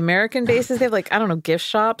bases. The American bases, they have like, I don't know, gift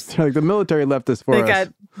shops. Like the military left this for us.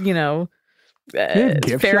 They got,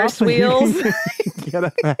 Ferris wheels. Get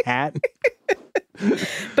a hat.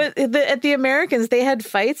 But at the Americans, they had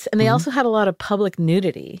fights and they also had a lot of public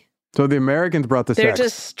nudity. So the Americans brought the They're sex.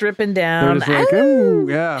 just stripping down. They're just like, ooh,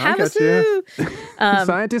 yeah, have I got you.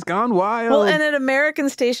 Scientists gone wild. Well, and at American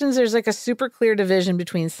stations, there's like a super clear division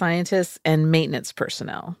between scientists and maintenance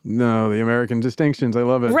personnel. No, the American distinctions. I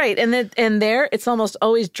love it. Right. And there, it's almost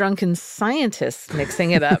always drunken scientists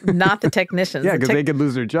mixing it up, not the technicians. Yeah, because they could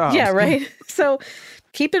lose their jobs. Yeah, right. So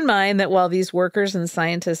keep in mind that while these workers and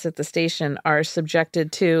scientists at the station are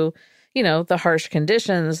subjected to, the harsh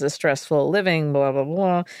conditions, the stressful living, blah, blah,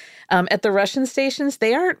 blah, at the Russian stations,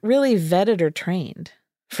 they aren't really vetted or trained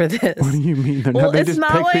for this. What do you mean? They just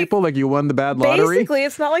pick people like you won the bad lottery? Basically,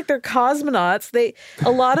 it's not like they're cosmonauts.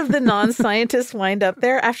 A lot of the non-scientists wind up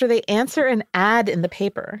there after they answer an ad in the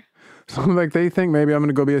paper. So like they think maybe I'm going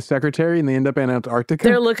to go be a secretary and they end up in Antarctica?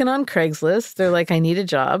 They're looking on Craigslist. They're like, I need a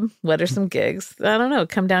job. What are some gigs? I don't know.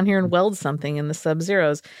 Come down here and weld something in the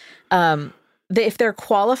sub-zeros. If they're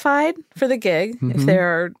qualified for the gig, if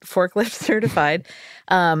they're forklift certified,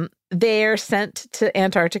 they're sent to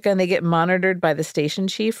Antarctica and they get monitored by the station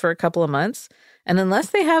chief for a couple of months. And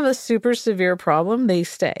unless they have a super severe problem, they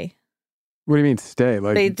stay. What do you mean stay?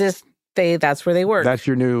 Like that's where they work. That's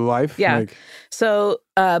your new life? Yeah. So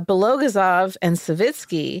Belogazov and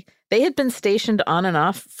Savitsky, they had been stationed on and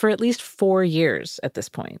off for at least 4 years at this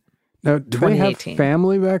point. Now, do they have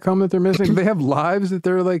family back home that they're missing? Do they have lives that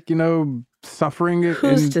they're like, suffering in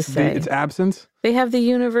its absence? They have the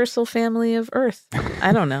universal family of Earth.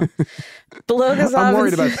 I don't know. Belogazov I'm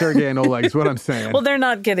worried about Sergei and Oleg is what I'm saying. Well, they're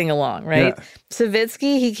not getting along, right? Yeah.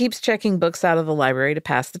 Savitsky, he keeps checking books out of the library to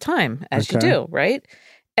pass the time, as you do, right?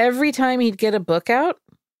 Every time he'd get a book out,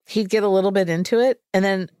 he'd get a little bit into it, and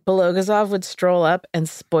then Belogazov would stroll up and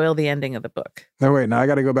spoil the ending of the book. No, wait, now I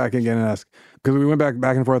got to go back again and ask, because we went back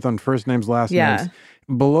and forth on first names, last names.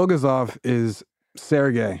 Belogazov is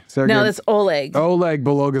Sergei. No, that's Oleg. Oleg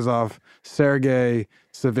Belogazov, Sergei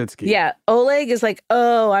Savitsky. Yeah, Oleg is like,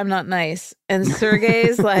 oh, I'm not nice. And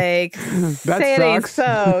Sergei's like, say it ain't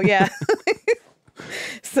so. Yeah.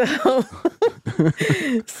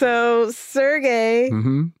 So Sergei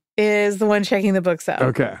is the one checking the books out.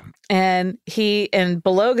 Okay. And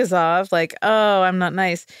Belogazov, like, oh, I'm not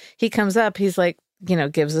nice. He comes up, he's like,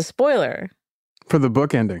 gives a spoiler. For the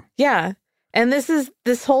book ending. Yeah. And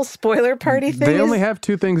this whole spoiler party thing. They only have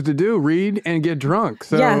two things to do: read and get drunk.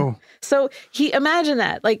 So yeah. So imagine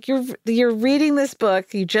that. Like you're reading this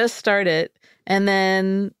book, you just start it, and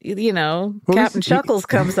then Captain Chuckles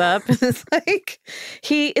comes up and it's like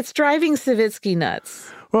it's driving Savitsky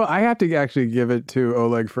nuts. Well, I have to actually give it to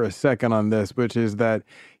Oleg for a second on this, which is that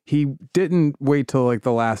he didn't wait till like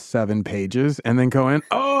the last 7 pages and then go in,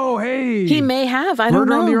 oh, hey. He may have. I don't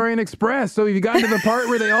know. Murder on the Orient Express. So you got to the part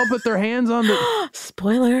where they all put their hands on the...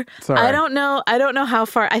 Spoiler. Sorry. I don't know how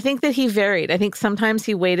far. I think that he varied. I think sometimes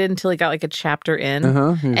he waited until he got like a chapter in.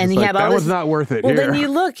 And he had all that was not worth it. Well, here.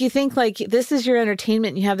 then you think like this is your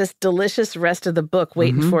entertainment. You have this delicious rest of the book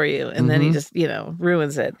waiting for you. And then he just,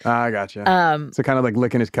 ruins it. I gotcha. So kind of like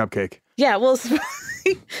licking his cupcake. Yeah, well,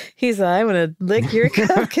 he's I'm going to lick your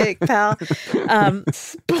cupcake, pal.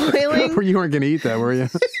 Spoiling. You weren't going to eat that, were you?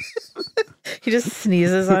 He just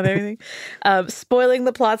sneezes on everything. Spoiling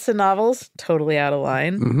the plots of novels, totally out of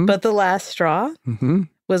line. But the last straw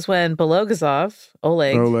was when Belogazov,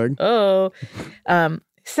 Oleg.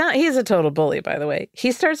 He's a total bully, by the way.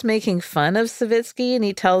 He starts making fun of Savitsky and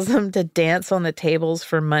he tells him to dance on the tables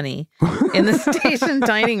for money in the station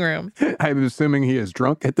dining room. I'm assuming he is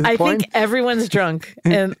drunk at this point. I think everyone's drunk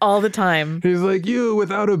and all the time. He's like, you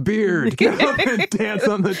without a beard, get up and dance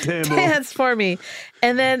on the table. Dance for me.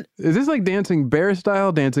 And then... Is this like dancing bear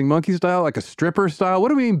style, dancing monkey style, like a stripper style? What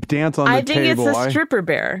do we mean dance on the table? I think it's a stripper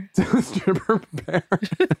bear. A stripper bear.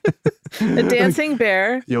 A dancing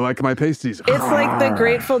bear. You like my pasties? It's like the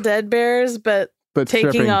Grateful Dead bears, but taking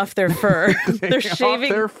stripping. Off their fur. They're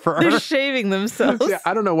shaving their fur. They're shaving themselves. Yeah,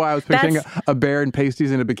 I don't know why I was picturing a bear in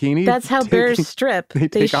pasties and a bikini. That's how bears strip.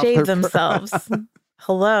 They shave themselves.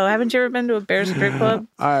 Hello, haven't you ever been to a bear strip club?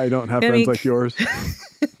 I don't have friends like yours.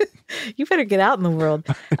 You better get out in the world.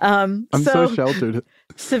 I'm so sheltered.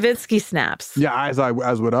 Savitsky snaps. Yeah,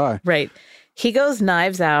 as would I. Right. He goes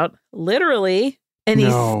knives out, literally, and he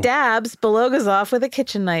stabs Belogoszov with a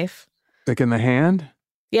kitchen knife. Like in the hand?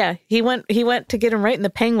 Yeah, he went to get him right in the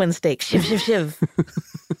penguin steak. Shiv, shiv, shiv.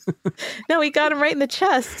 No, he got him right in the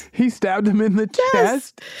chest. He stabbed him in the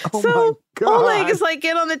chest? Oh, so my God. Oleg is like,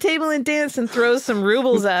 get on the table and dance, and throws some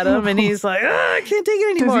rubles at him, and he's like, I can't take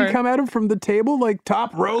it anymore. Does he come at him from the table, like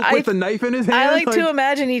top rope with the knife in his hand? I like to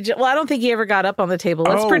imagine I don't think he ever got up on the table.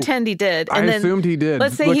 Let's pretend he did. And I assumed he did.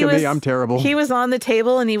 Let's say Look at me, I'm terrible. He was on the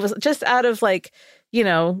table, and he was just out of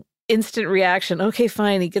instant reaction. Okay,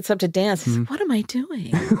 fine. He gets up to dance. He's like, what am I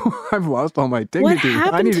doing? I've lost all my dignity. What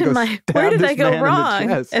happened I need to go where did I go wrong?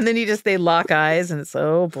 And then they lock eyes, and it's,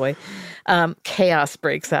 oh boy. Chaos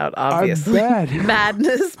breaks out, obviously.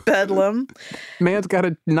 Madness, bedlam. Man's got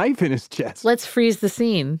a knife in his chest. Let's freeze the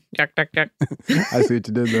scene. Yuck, yuck, yuck. I see what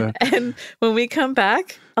you did there. And when we come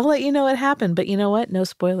back, I'll let you know what happened. But you know what? No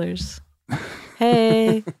spoilers.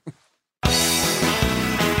 Hey.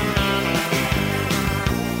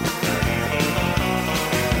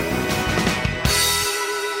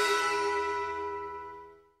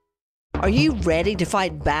 Are you ready to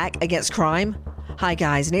fight back against crime? Hi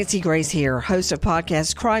guys, Nancy Grace here, host of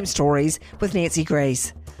podcast Crime Stories with Nancy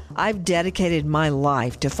Grace. I've dedicated my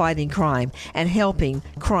life to fighting crime and helping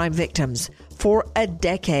crime victims. For a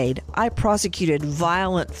decade, I prosecuted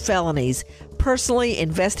violent felonies, personally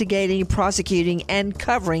investigating, prosecuting, and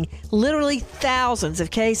covering literally thousands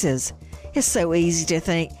of cases. It's so easy to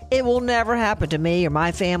think it will never happen to me or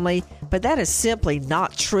my family, but that is simply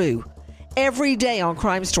not true. Every day on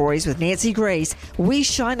Crime Stories with Nancy Grace, we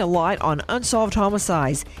shine a light on unsolved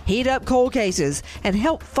homicides, heat up cold cases, and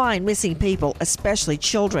help find missing people, especially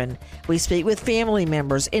children. We speak with family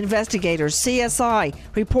members, investigators, CSI,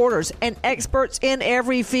 reporters, and experts in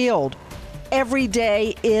every field. Every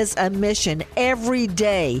day is a mission. Every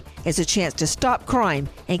day is a chance to stop crime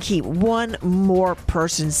and keep one more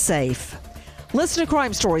person safe. Listen to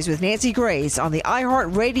Crime Stories with Nancy Grace on the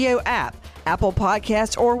iHeartRadio app, Apple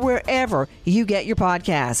Podcasts, or wherever you get your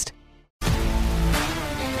podcast.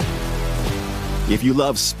 If you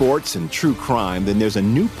love sports and true crime, then there's a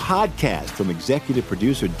new podcast from executive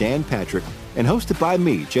producer Dan Patrick and hosted by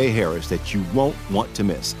me, Jay Harris, that you won't want to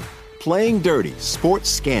miss. Playing Dirty: Sports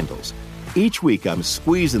Scandals. Each week, I'm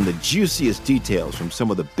squeezing the juiciest details from some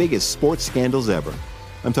of the biggest sports scandals ever.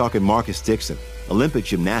 I'm talking Marcus Dixon, Olympic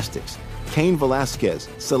gymnastics, Cain Velasquez,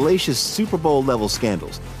 salacious Super Bowl-level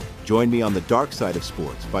scandals. Join me on the dark side of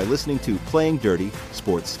sports by listening to Playing Dirty: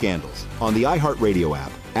 Sports Scandals on the iHeartRadio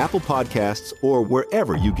app, Apple Podcasts, or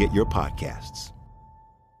wherever you get your podcasts.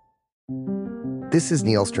 This is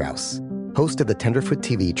Neil Strauss, host of the Tenderfoot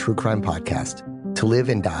TV true crime podcast, To Live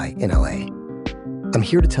and Die in LA. I'm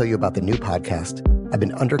here to tell you about the new podcast I've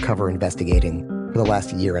been undercover investigating for the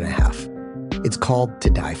last year and a half. It's called To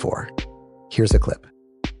Die For. Here's a clip.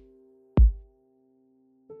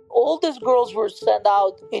 All these girls were sent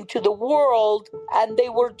out into the world and they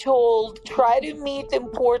were told, try to meet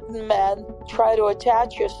important men, try to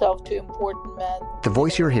attach yourself to important men. The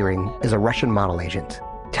voice you're hearing is a Russian model agent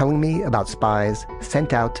telling me about spies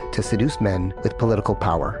sent out to seduce men with political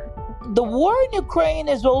power. The war in Ukraine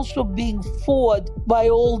is also being fought by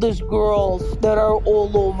all these girls that are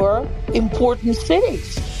all over important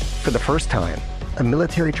cities. For the first time, a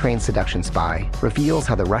military-trained seduction spy reveals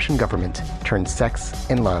how the Russian government turned sex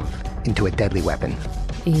and love into a deadly weapon.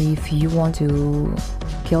 If you want to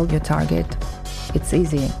kill your target, it's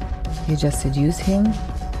easy. You just seduce him,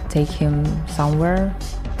 take him somewhere,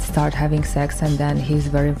 start having sex, and then he's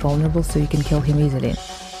very vulnerable, so you can kill him easily.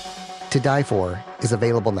 To Die For is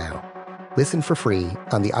available now. Listen for free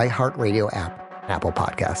on the iHeartRadio app, Apple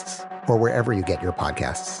Podcasts, or wherever you get your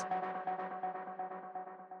podcasts.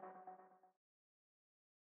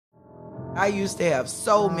 I used to have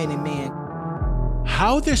so many men.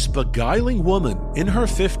 How this beguiling woman in her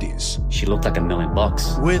 50s, she looked like $1 million,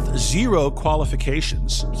 with zero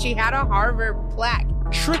qualifications, she had a Harvard plaque,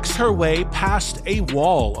 tricks her way past a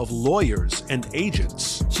wall of lawyers and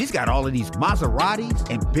agents. She's got all of these Maseratis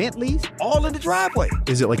and Bentleys all in the driveway.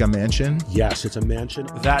 Is it like a mansion? Yes, it's a mansion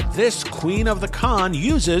that this queen of the con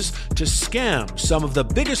uses to scam some of the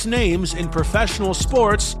biggest names in professional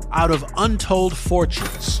sports out of untold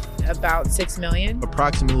fortunes. About $6 million.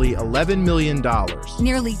 Approximately $11 million.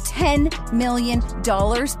 Nearly $10 million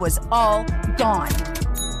was all gone.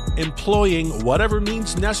 Employing whatever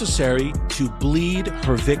means necessary to bleed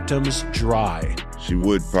her victims dry. she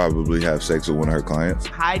would probably have sex with one of her clients.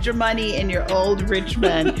 Hide your money in your old rich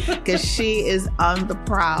man because she is on the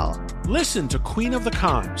prowl. Listen to Queen of the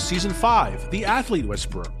Con, Season 5, The Athlete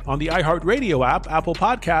Whisperer, on the iHeartRadio app, Apple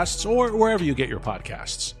Podcasts, or wherever you get your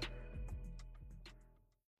podcasts.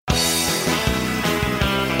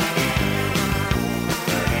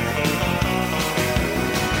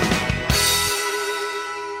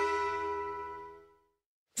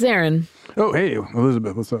 Zarin. Oh, hey,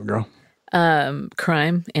 Elizabeth. What's up, girl?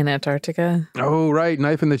 Crime in Antarctica. Oh, right.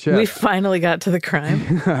 Knife in the chest. We finally got to the crime.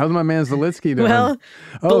 How's my man Zalitsky doing? Well,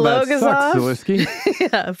 that sucks, Zalitsky.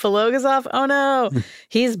 Yeah, Belogazov. Oh, no.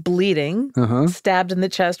 He's bleeding, stabbed in the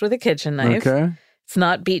chest with a kitchen knife. Okay. It's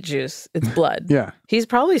not beet juice. It's blood. Yeah. He's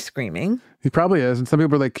probably screaming. He probably is. And some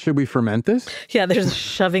people are like, should we ferment this? Yeah, they're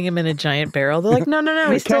shoving him in a giant barrel. They're like,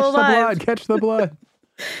 no, he's still alive. Catch the blood.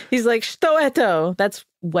 He's like, что это? That's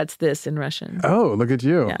what's this in Russian. Oh, look at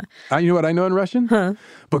you. Yeah. You know what I know in Russian?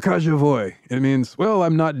 Pokazhivoy. It means, well,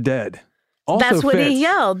 I'm not dead. Also That's what fits. he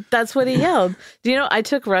yelled. That's what he yelled. Do you know, I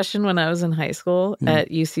took Russian when I was in high school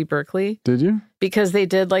at UC Berkeley. Did you? Because they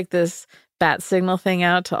did like this bat signal thing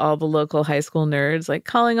out to all the local high school nerds, like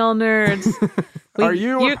calling all nerds. Are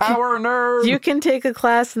you a power nerd? You can take a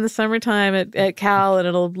class in the summertime at Cal and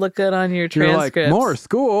it'll look good on your transcripts. You're like, more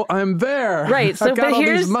school? I'm there. Right. So, I've got but all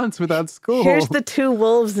here's these months without school. Here's the two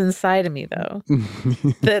wolves inside of me, though.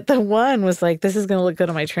 The one was like, this is going to look good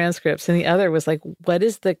on my transcripts. And the other was like, what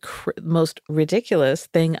is the most ridiculous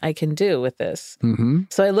thing I can do with this? Mm-hmm.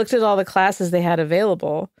 So I looked at all the classes they had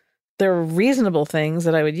available. There were reasonable things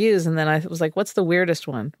that I would use. And then I was like, what's the weirdest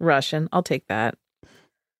one? Russian. I'll take that.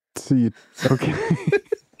 See, okay.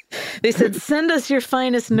 They said, send us your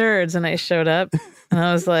finest nerds. And I showed up and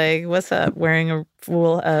I was like, what's up? Wearing a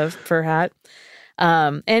fur hat.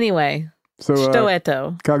 Anyway, so, что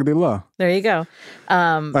это? Как дела? There you go.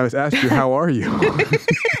 I was asked you, how are you?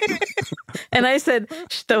 And I said,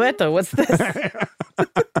 что это? What's this?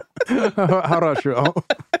 Хорошо.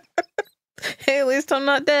 Hey, at least I'm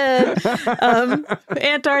not dead.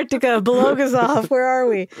 Antarctica, Belogazov, where are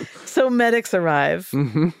we? So medics arrive.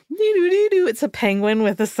 Mm-hmm. It's a penguin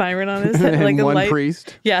with a siren on his head. And like one a light.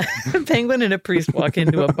 Priest. Yeah, a penguin and a priest walk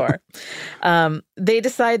into a bar. They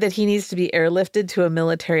decide that he needs to be airlifted to a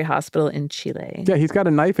military hospital in Chile. Yeah, he's got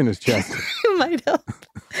a knife in his chest. Might help.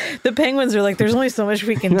 The penguins are like, there's only so much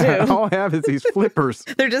we can do. All I have is these flippers.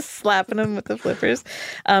 They're just slapping him with the flippers.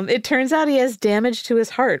 It turns out he has damage to his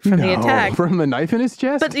heart from the attack. From the knife in his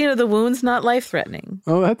chest? But, the wound's not life-threatening.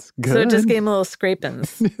 Oh, that's good. So it just gave him a little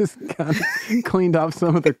scrapings. Just kind of cleaned off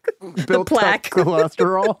some of the built-up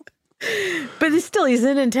cholesterol. But he's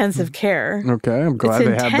in intensive care. Okay, I'm glad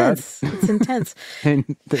they have that. It's intense.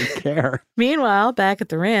 And they care. Meanwhile, back at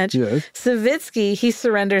the ranch, yes. Savitsky, he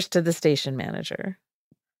surrenders to the station manager.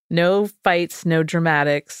 No fights, no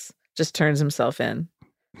dramatics, just turns himself in.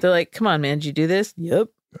 They're like, come on, man, did you do this? Yep.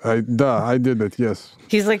 I did it, yes.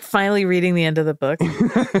 He's like finally reading the end of the book.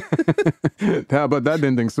 How about that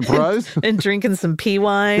ending? Surprise? And drinking some pea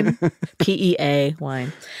wine. PEA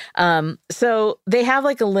wine. So they have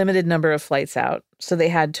like a limited number of flights out. So they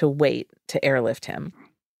had to wait to airlift him.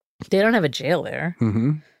 They don't have a jail there.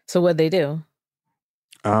 Mm-hmm. So what'd they do?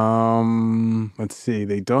 Let's see.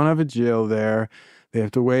 They don't have a jail there. They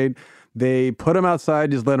have to wait. They put him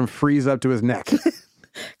outside, just let him freeze up to his neck.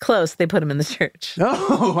 Close. They put him in the church.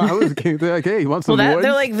 Oh, I was like, hey, you want some wood?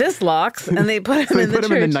 They're like, this locks, and they put him in the church. They put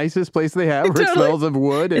him in the nicest place they have, where it smells of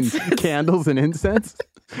wood and candles and incense.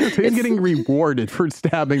 So he's getting rewarded for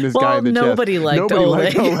stabbing this guy in the chest. Nobody liked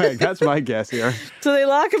Oleg. That's my guess here. So they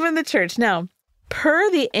lock him in the church. Now,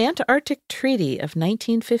 per the Antarctic Treaty of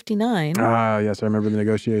 1959. Ah, yes, I remember the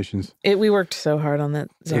negotiations. We worked so hard on that.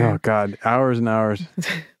 Zara. Oh, God, hours and hours.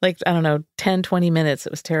 Like, I don't know, 10, 20 minutes.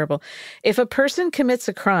 It was terrible. If a person commits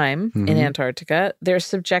a crime in Antarctica, they're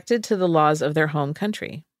subjected to the laws of their home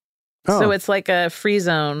country. Oh. So it's like a free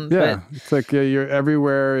zone. Yeah, it's like you're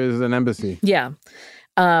everywhere is an embassy. Yeah.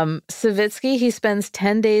 Savitsky, he spends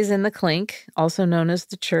 10 days in the clink, also known as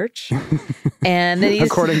the church. And then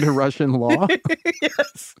according to Russian law?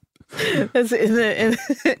 Yes. That's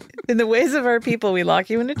in the ways of our people, we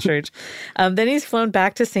lock you in a church. Then he's flown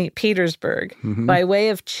back to St. Petersburg by way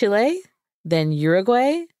of Chile, then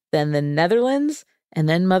Uruguay, then the Netherlands, and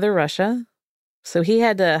then Mother Russia. So he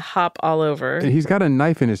had to hop all over. And he's got a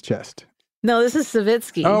knife in his chest. No, this is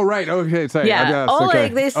Savitsky. Oh, right. Okay, sorry. Yeah,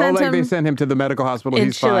 Oleg, they sent him to the medical hospital. In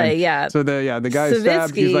he's Chile, fine. yeah. So the guy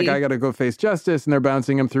stabbed. He's like, I got to go face justice, and they're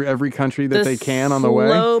bouncing him through every country that they can on the way.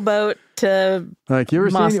 Slow boat to like, you ever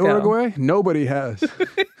Moscow. seen Uruguay? Nobody has.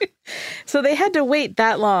 So they had to wait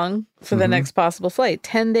that long for the next possible flight,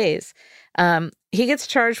 10 days. he gets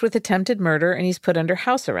charged with attempted murder and he's put under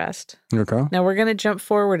house arrest. Okay. Now we're going to jump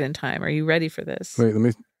forward in time. Are you ready for this?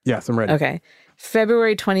 Wait, yes, I'm ready. Okay.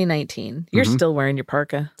 February 2019. You're still wearing your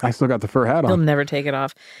parka. I still got the fur hat on. He'll never take it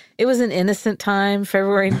off. It was an innocent time,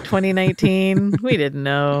 February 2019. We didn't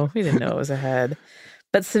know. We didn't know it was ahead.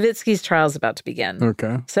 But Savitsky's trial is about to begin.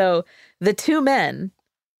 Okay. So the two men,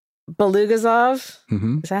 Belogazov,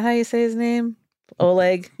 is that how you say his name?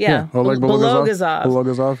 Oleg? Yeah. Oleg Belogazov.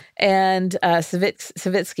 Belogazov. And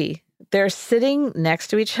Savitsky. They're sitting next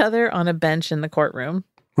to each other on a bench in the courtroom.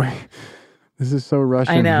 Wait. This is so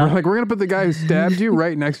Russian. I know. We're going to put the guy who stabbed you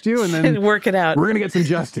right next to you and then work it out. We're going to get some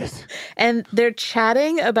justice. And they're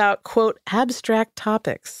chatting about, quote, abstract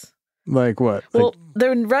topics. Like what? Well,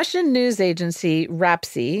 the Russian news agency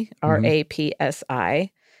RAPSI,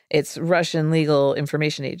 R-A-P-S-I, it's Russian Legal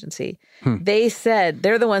Information Agency. They said,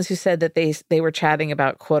 they're the ones who said that they were chatting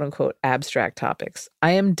about, quote unquote, abstract topics.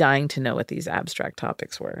 I am dying to know what these abstract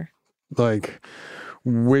topics were. Like,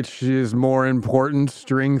 which is more important,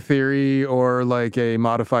 string theory or like a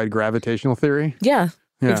modified gravitational theory? Yeah,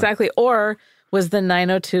 exactly. Or was the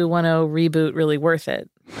 90210 reboot really worth it?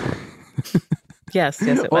 Yes,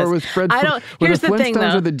 it was. Or was Fred? Here's the thing,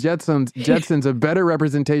 though. Or the Jetsons a better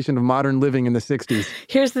representation of modern living in the 60s?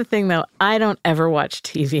 Here's the thing, though. I don't ever watch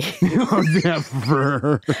TV. Oh,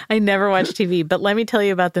 never. I never watch TV. But let me tell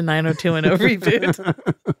you about the 90210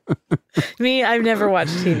 reboot. Me, I've never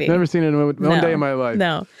watched TV. Never seen it one day in my life.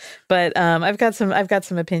 No, but I've got some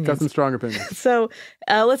opinions. Got some strong opinions. So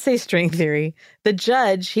let's say string theory. The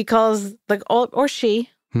judge, he calls or she.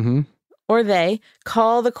 Or they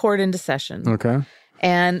call the court into session. Okay.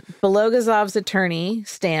 And Belogazov's attorney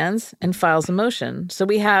stands and files a motion. So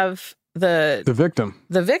we have the victim.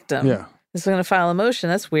 The victim. Yeah. Is going to file a motion.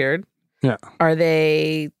 That's weird. Yeah. Are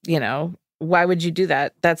they, why would you do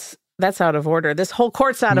that? That's out of order. This whole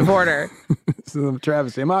court's out of order. It's a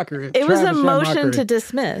travesty, a mockery. It was a motion to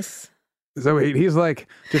dismiss. So he's like,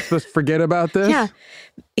 just let's forget about this? Yeah.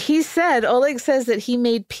 Oleg says that he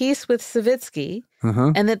made peace with Savitsky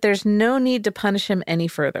and that there's no need to punish him any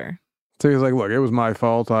further. So he's like, look, it was my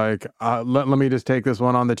fault. Like, let me just take this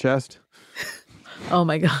one on the chest. Oh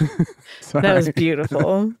my God. That was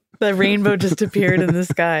beautiful. The rainbow just appeared in the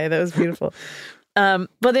sky. That was beautiful.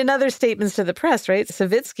 But in other statements to the press, right,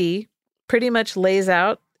 Savitsky pretty much lays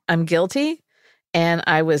out, I'm guilty and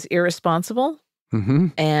I was irresponsible.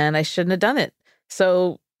 And I shouldn't have done it.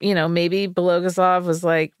 So, maybe Belogazov was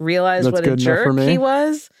like, realized what a jerk he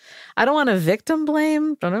was. I don't want to victim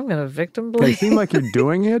blame, but I'm going to victim blame. It seemed like you're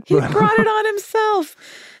doing it. He brought it on himself.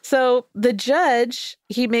 So the judge,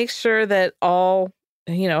 he makes sure that all,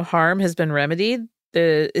 harm has been remedied.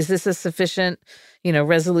 Is this a sufficient,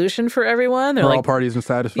 resolution for everyone? Are all parties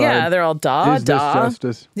satisfied? Yeah, they're all Is this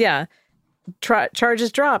justice? Yeah.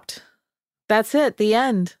 Charges dropped. That's it. The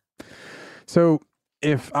end. So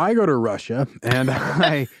if I go to Russia and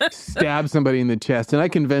I stab somebody in the chest and I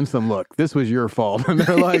convince them, look, this was your fault. And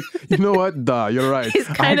they're like, you know what? Duh, you're right. He's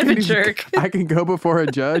kind of a jerk. I can go before a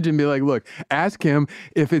judge and be like, look, ask him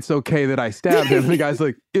if it's okay that I stabbed him. And the guy's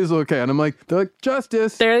like, is okay. And I'm like, they're like,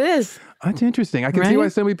 justice. There it is. That's interesting. I can see why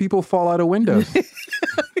so many people fall out of windows.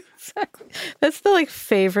 Exactly. That's the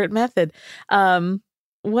favorite method.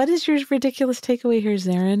 What is your ridiculous takeaway here,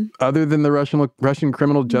 Zarin? Other than the Russian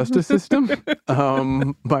criminal justice system,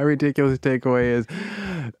 my ridiculous takeaway is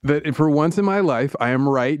that for once in my life, I am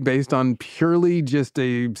right based on purely just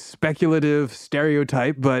a speculative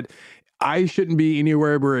stereotype, but I shouldn't be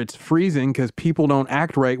anywhere where it's freezing because people don't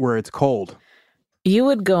act right where it's cold. You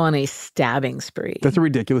would go on a stabbing spree. That's a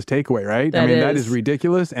ridiculous takeaway, right? That is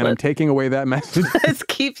ridiculous, and I'm taking away that message. Let's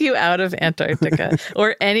keep you out of Antarctica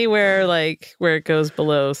or anywhere where it goes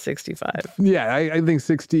below 65. Yeah, I think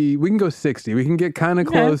 60. We can go 60. We can get kind of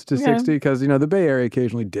close to 60 because, the Bay Area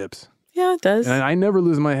occasionally dips. Yeah, it does. And I never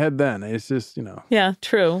lose my head then. It's just, Yeah,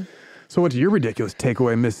 true. So what's your ridiculous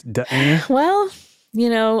takeaway, Miss Dutton? Well,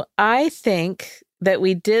 I think that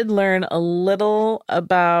we did learn a little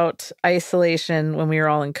about isolation when we were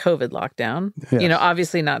all in COVID lockdown. Yes.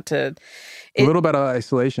 Obviously not to... a little about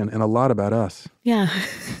isolation and a lot about us. Yeah.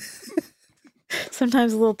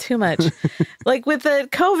 Sometimes a little too much. With the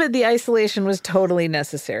COVID, the isolation was totally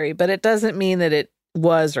necessary, but it doesn't mean that it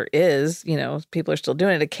was or is, people are still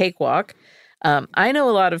doing it, a cakewalk. I know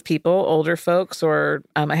a lot of people, older folks, or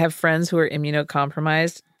I have friends who are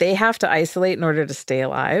immunocompromised. They have to isolate in order to stay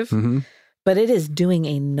alive. But it is doing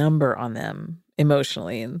a number on them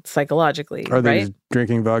emotionally and psychologically. Are they just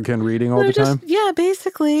drinking vodka and reading all the time? Yeah,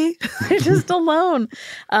 basically. They're just alone.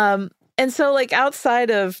 And so, like,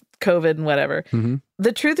 outside of COVID and whatever,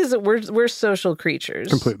 the truth is that we're social creatures.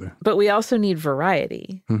 Completely. But we also need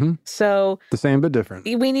variety. Mm-hmm. So the same but different.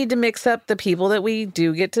 We need to mix up the people that we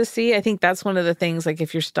do get to see. I think that's one of the things, like,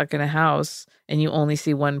 if you're stuck in a house and you only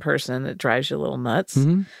see one person, it drives you a little nuts.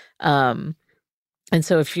 And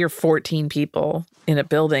so if you're 14 people in a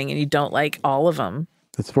building and you don't like all of them,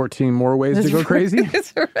 that's 14 more ways to go crazy.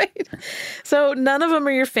 That's right. So none of them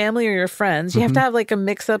are your family or your friends. You have to have like a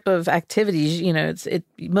mix up of activities. You know,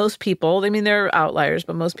 most people, I mean, there are outliers,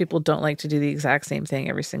 but most people don't like to do the exact same thing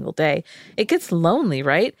every single day. It gets lonely,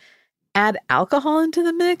 right? Add alcohol into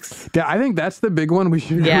the mix. Yeah, I think that's the big one we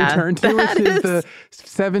should return to, which is the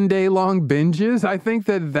 7-day-long binges. I think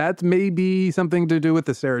that may be something to do with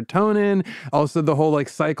the serotonin. Also, the whole like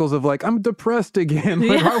cycles of like, I'm depressed again.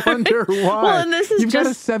 Like, I wonder why. Well, and this is You've got a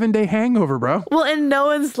 7-day hangover, bro. Well, and no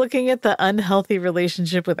one's looking at the unhealthy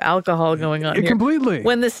relationship with alcohol going on here. Completely.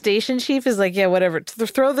 When the station chief is like, yeah, whatever,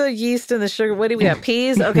 throw the yeast and the sugar. What do we have?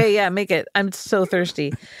 Peas? Okay, yeah, make it. I'm so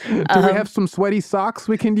thirsty. Do we have some sweaty socks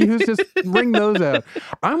we can use? Just bring those out.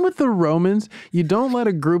 I'm with the Romans. You don't let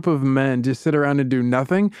a group of men just sit around and do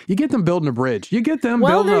nothing. You get them building a bridge. You get them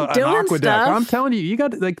building an aqueduct. Stuff. I'm telling you, you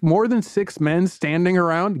got like more than 6 men standing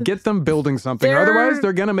around. Get them building something. Otherwise,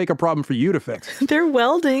 they're going to make a problem for you to fix. They're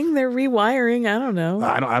welding. They're rewiring. I don't know.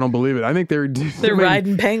 I don't believe it. I think they're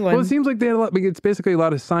riding penguins. Well, it seems like they had it's basically a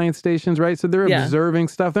lot of science stations, right? So they're observing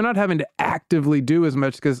stuff. They're not having to actively do as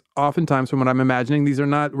much because oftentimes, from what I'm imagining, these are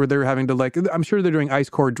not where they're having to I'm sure they're doing ice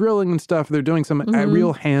core drilling and stuff. They're doing some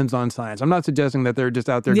real hands-on science. I'm not suggesting that they're just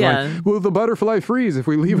out there going, will the butterfly freeze if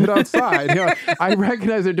we leave it outside? You know, I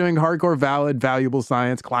recognize they're doing hardcore, valid, valuable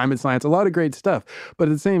science, climate science, a lot of great stuff. But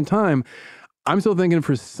at the same time, I'm still thinking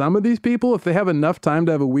for some of these people, if they have enough time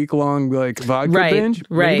to have a week-long like vodka binge,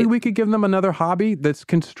 maybe we could give them another hobby that's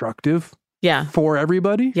constructive for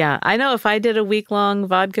everybody. Yeah, I know if I did a week-long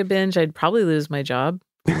vodka binge, I'd probably lose my job.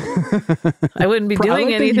 I wouldn't be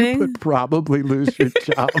doing anything. You would probably lose your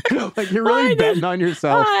job. Like you're really betting on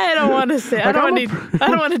yourself. I don't want to say. I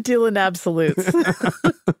don't want to deal in absolutes.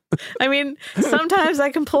 I mean, sometimes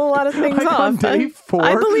I can pull a lot of things off. On day 4,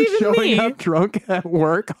 I believe in showing me. up drunk at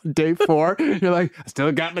work on day 4, you're like, I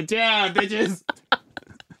still got my job, bitches.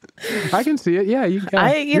 I can see it. Yeah, you're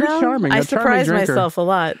charming. I surprise myself a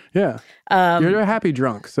lot. Yeah, you're a happy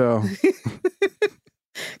drunk, so.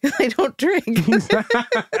 I don't drink.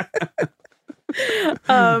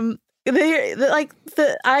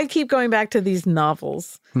 I keep going back to these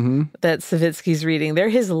novels that Savitsky's reading. They're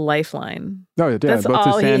his lifeline. Oh, yeah. That's Books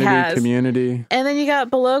all of Sanity, he has. Community. And then you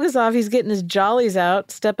got Belogasov. He's getting his jollies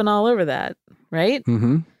out, stepping all over that, right?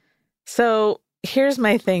 So here's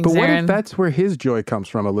my thing, But Zarin. what if that's where his joy comes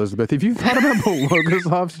from, Elizabeth? If you thought about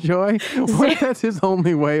Belogasov's joy, what if that's his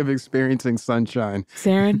only way of experiencing sunshine?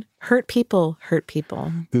 Zarin, hurt people hurt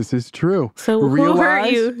people. This is true. So who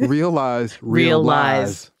hurt you? Realize.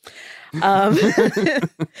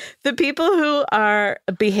 The people who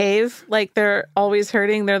behave like they're always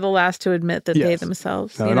hurting, they're the last to admit that they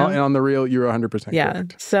themselves. And on the real, you're 100%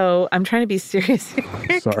 correct. So I'm trying to be serious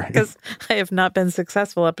here. Sorry. Because I have not been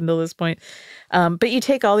successful up until this point. But you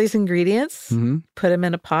take all these ingredients, put them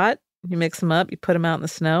in a pot, you mix them up, you put them out in the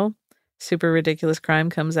snow. Super Ridiculous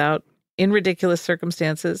Crime comes out in ridiculous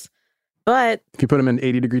circumstances. But if you put them in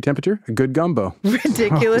 80-degree temperature, a good gumbo.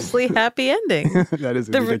 Ridiculously happy ending. That is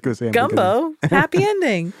a ridiculously happy gumbo. Happy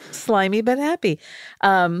ending. Slimy but happy.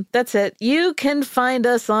 That's it. You can find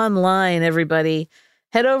us online, everybody.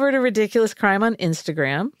 Head over to Ridiculous Crime on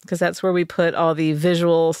Instagram, because that's where we put all the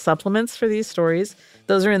visual supplements for these stories.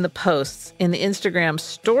 Those are in the posts. In the Instagram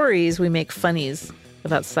stories, we make funnies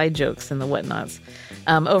about side jokes and the whatnots.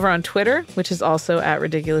 Over on Twitter, which is also at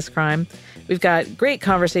Ridiculous Crime, we've got great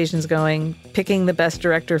conversations going, picking the best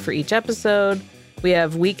director for each episode. We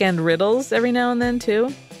have weekend riddles every now and then,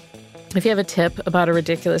 too. If you have a tip about a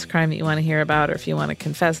ridiculous crime that you want to hear about, or if you want to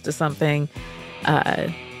confess to something,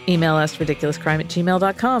 email us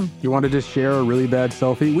ridiculouscrime@gmail.com. You want to just share a really bad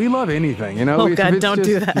selfie? We love anything, you know? Oh, God, don't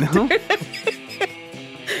do that. No?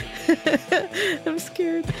 I'm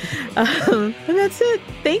scared. And that's it.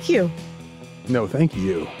 Thank you. No, thank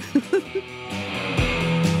you.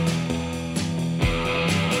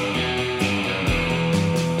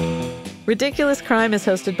 Ridiculous Crime is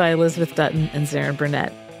hosted by Elizabeth Dutton and Zarin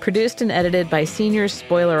Burnett. Produced and edited by senior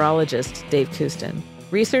spoilerologist Dave Kustin.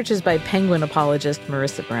 Research is by penguin apologist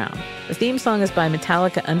Marissa Brown. The theme song is by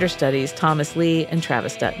Metallica understudies Thomas Lee and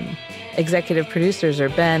Travis Dutton. Executive producers are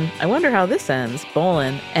Ben, I wonder how this ends,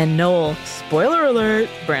 Bolin, and Noel, spoiler alert,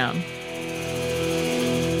 Brown.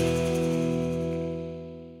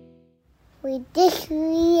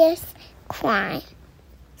 Ridiculous Crime.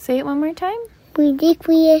 Say it one more time.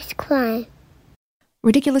 Ridiculous Crime.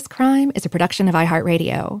 Ridiculous Crime is a production of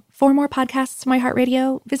iHeartRadio. For more podcasts from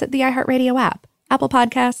iHeartRadio, visit the iHeartRadio app, Apple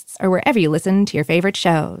Podcasts, or wherever you listen to your favorite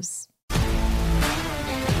shows.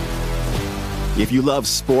 If you love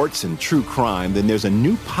sports and true crime, then there's a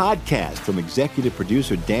new podcast from executive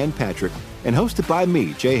producer Dan Patrick and hosted by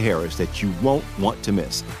me, Jay Harris, that you won't want to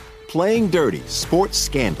miss. Playing Dirty: Sports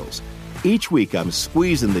Scandals. Each week, I'm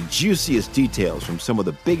squeezing the juiciest details from some of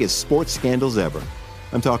the biggest sports scandals ever.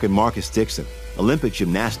 I'm talking Marcus Dixon, Olympic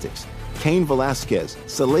gymnastics, Cain Velasquez,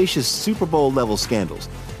 salacious Super Bowl-level scandals.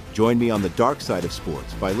 Join me on the dark side of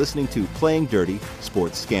sports by listening to Playing Dirty: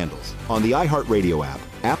 Sports Scandals on the iHeartRadio app,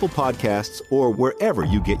 Apple Podcasts, or wherever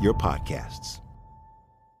you get your podcasts.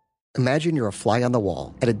 Imagine you're a fly on the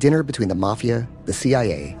wall at a dinner between the mafia, the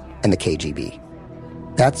CIA, and the KGB.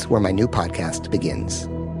 That's where my new podcast begins.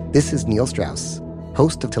 This is Neil Strauss,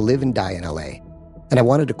 host of To Live and Die in LA, and I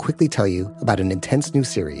wanted to quickly tell you about an intense new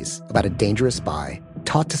series about a dangerous spy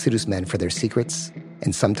taught to seduce men for their secrets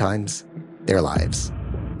and sometimes their lives.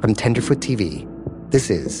 From Tenderfoot TV, this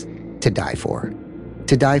is To Die For.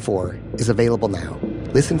 To Die For is available now.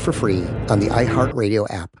 Listen for free on the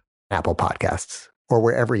iHeartRadio app, Apple Podcasts, or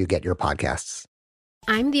wherever you get your podcasts.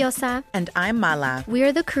 I'm Diosa. And I'm Mala. We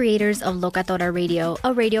are the creators of Locatora Radio,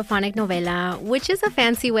 a radiophonic novela, which is a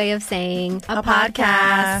fancy way of saying a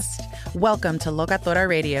podcast. Welcome to Locatora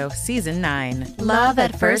Radio, Season 9. Love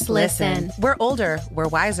at first listen. We're older, we're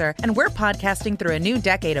wiser, and we're podcasting through a new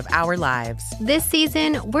decade of our lives. This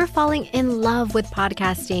season, we're falling in love with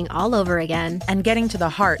podcasting all over again. And getting to the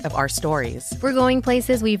heart of our stories. We're going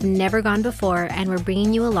places we've never gone before, and we're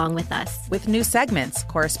bringing you along with us. With new segments,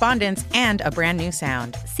 correspondence, and a brand new sound.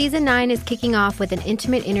 Season 9 is kicking off with an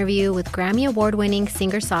intimate interview with Grammy Award-winning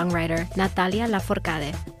singer-songwriter Natalia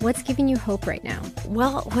Lafourcade. What's giving you hope right now?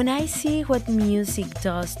 Well, when I see what music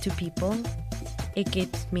does to people, it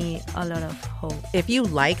gives me a lot of hope. If you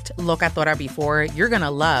liked Locatora before, you're going to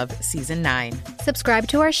love Season 9. Subscribe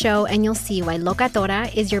to our show and you'll see why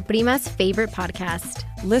Locatora is your prima's favorite podcast.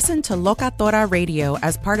 Listen to Locatora Radio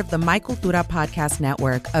as part of the My Cultura Podcast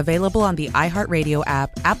Network, available on the iHeartRadio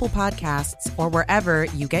app, Apple Podcasts, or wherever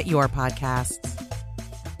you get your podcasts.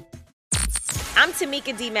 I'm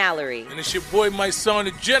Tamika D. Mallory. And it's your boy, my son,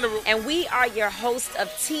 the General. And we are your hosts of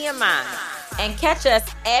TMI. And catch us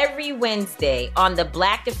every Wednesday on the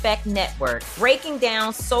Black Effect Network, breaking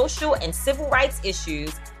down social and civil rights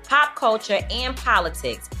issues, pop culture, and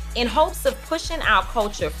politics, in hopes of pushing our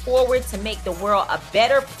culture forward to make the world a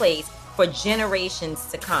better place for generations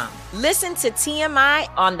to come. Listen to TMI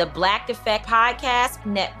on the Black Effect Podcast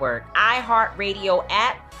Network, iHeartRadio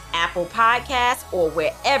app, Apple Podcasts, or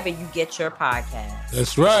wherever you get your podcasts.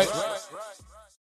 That's right.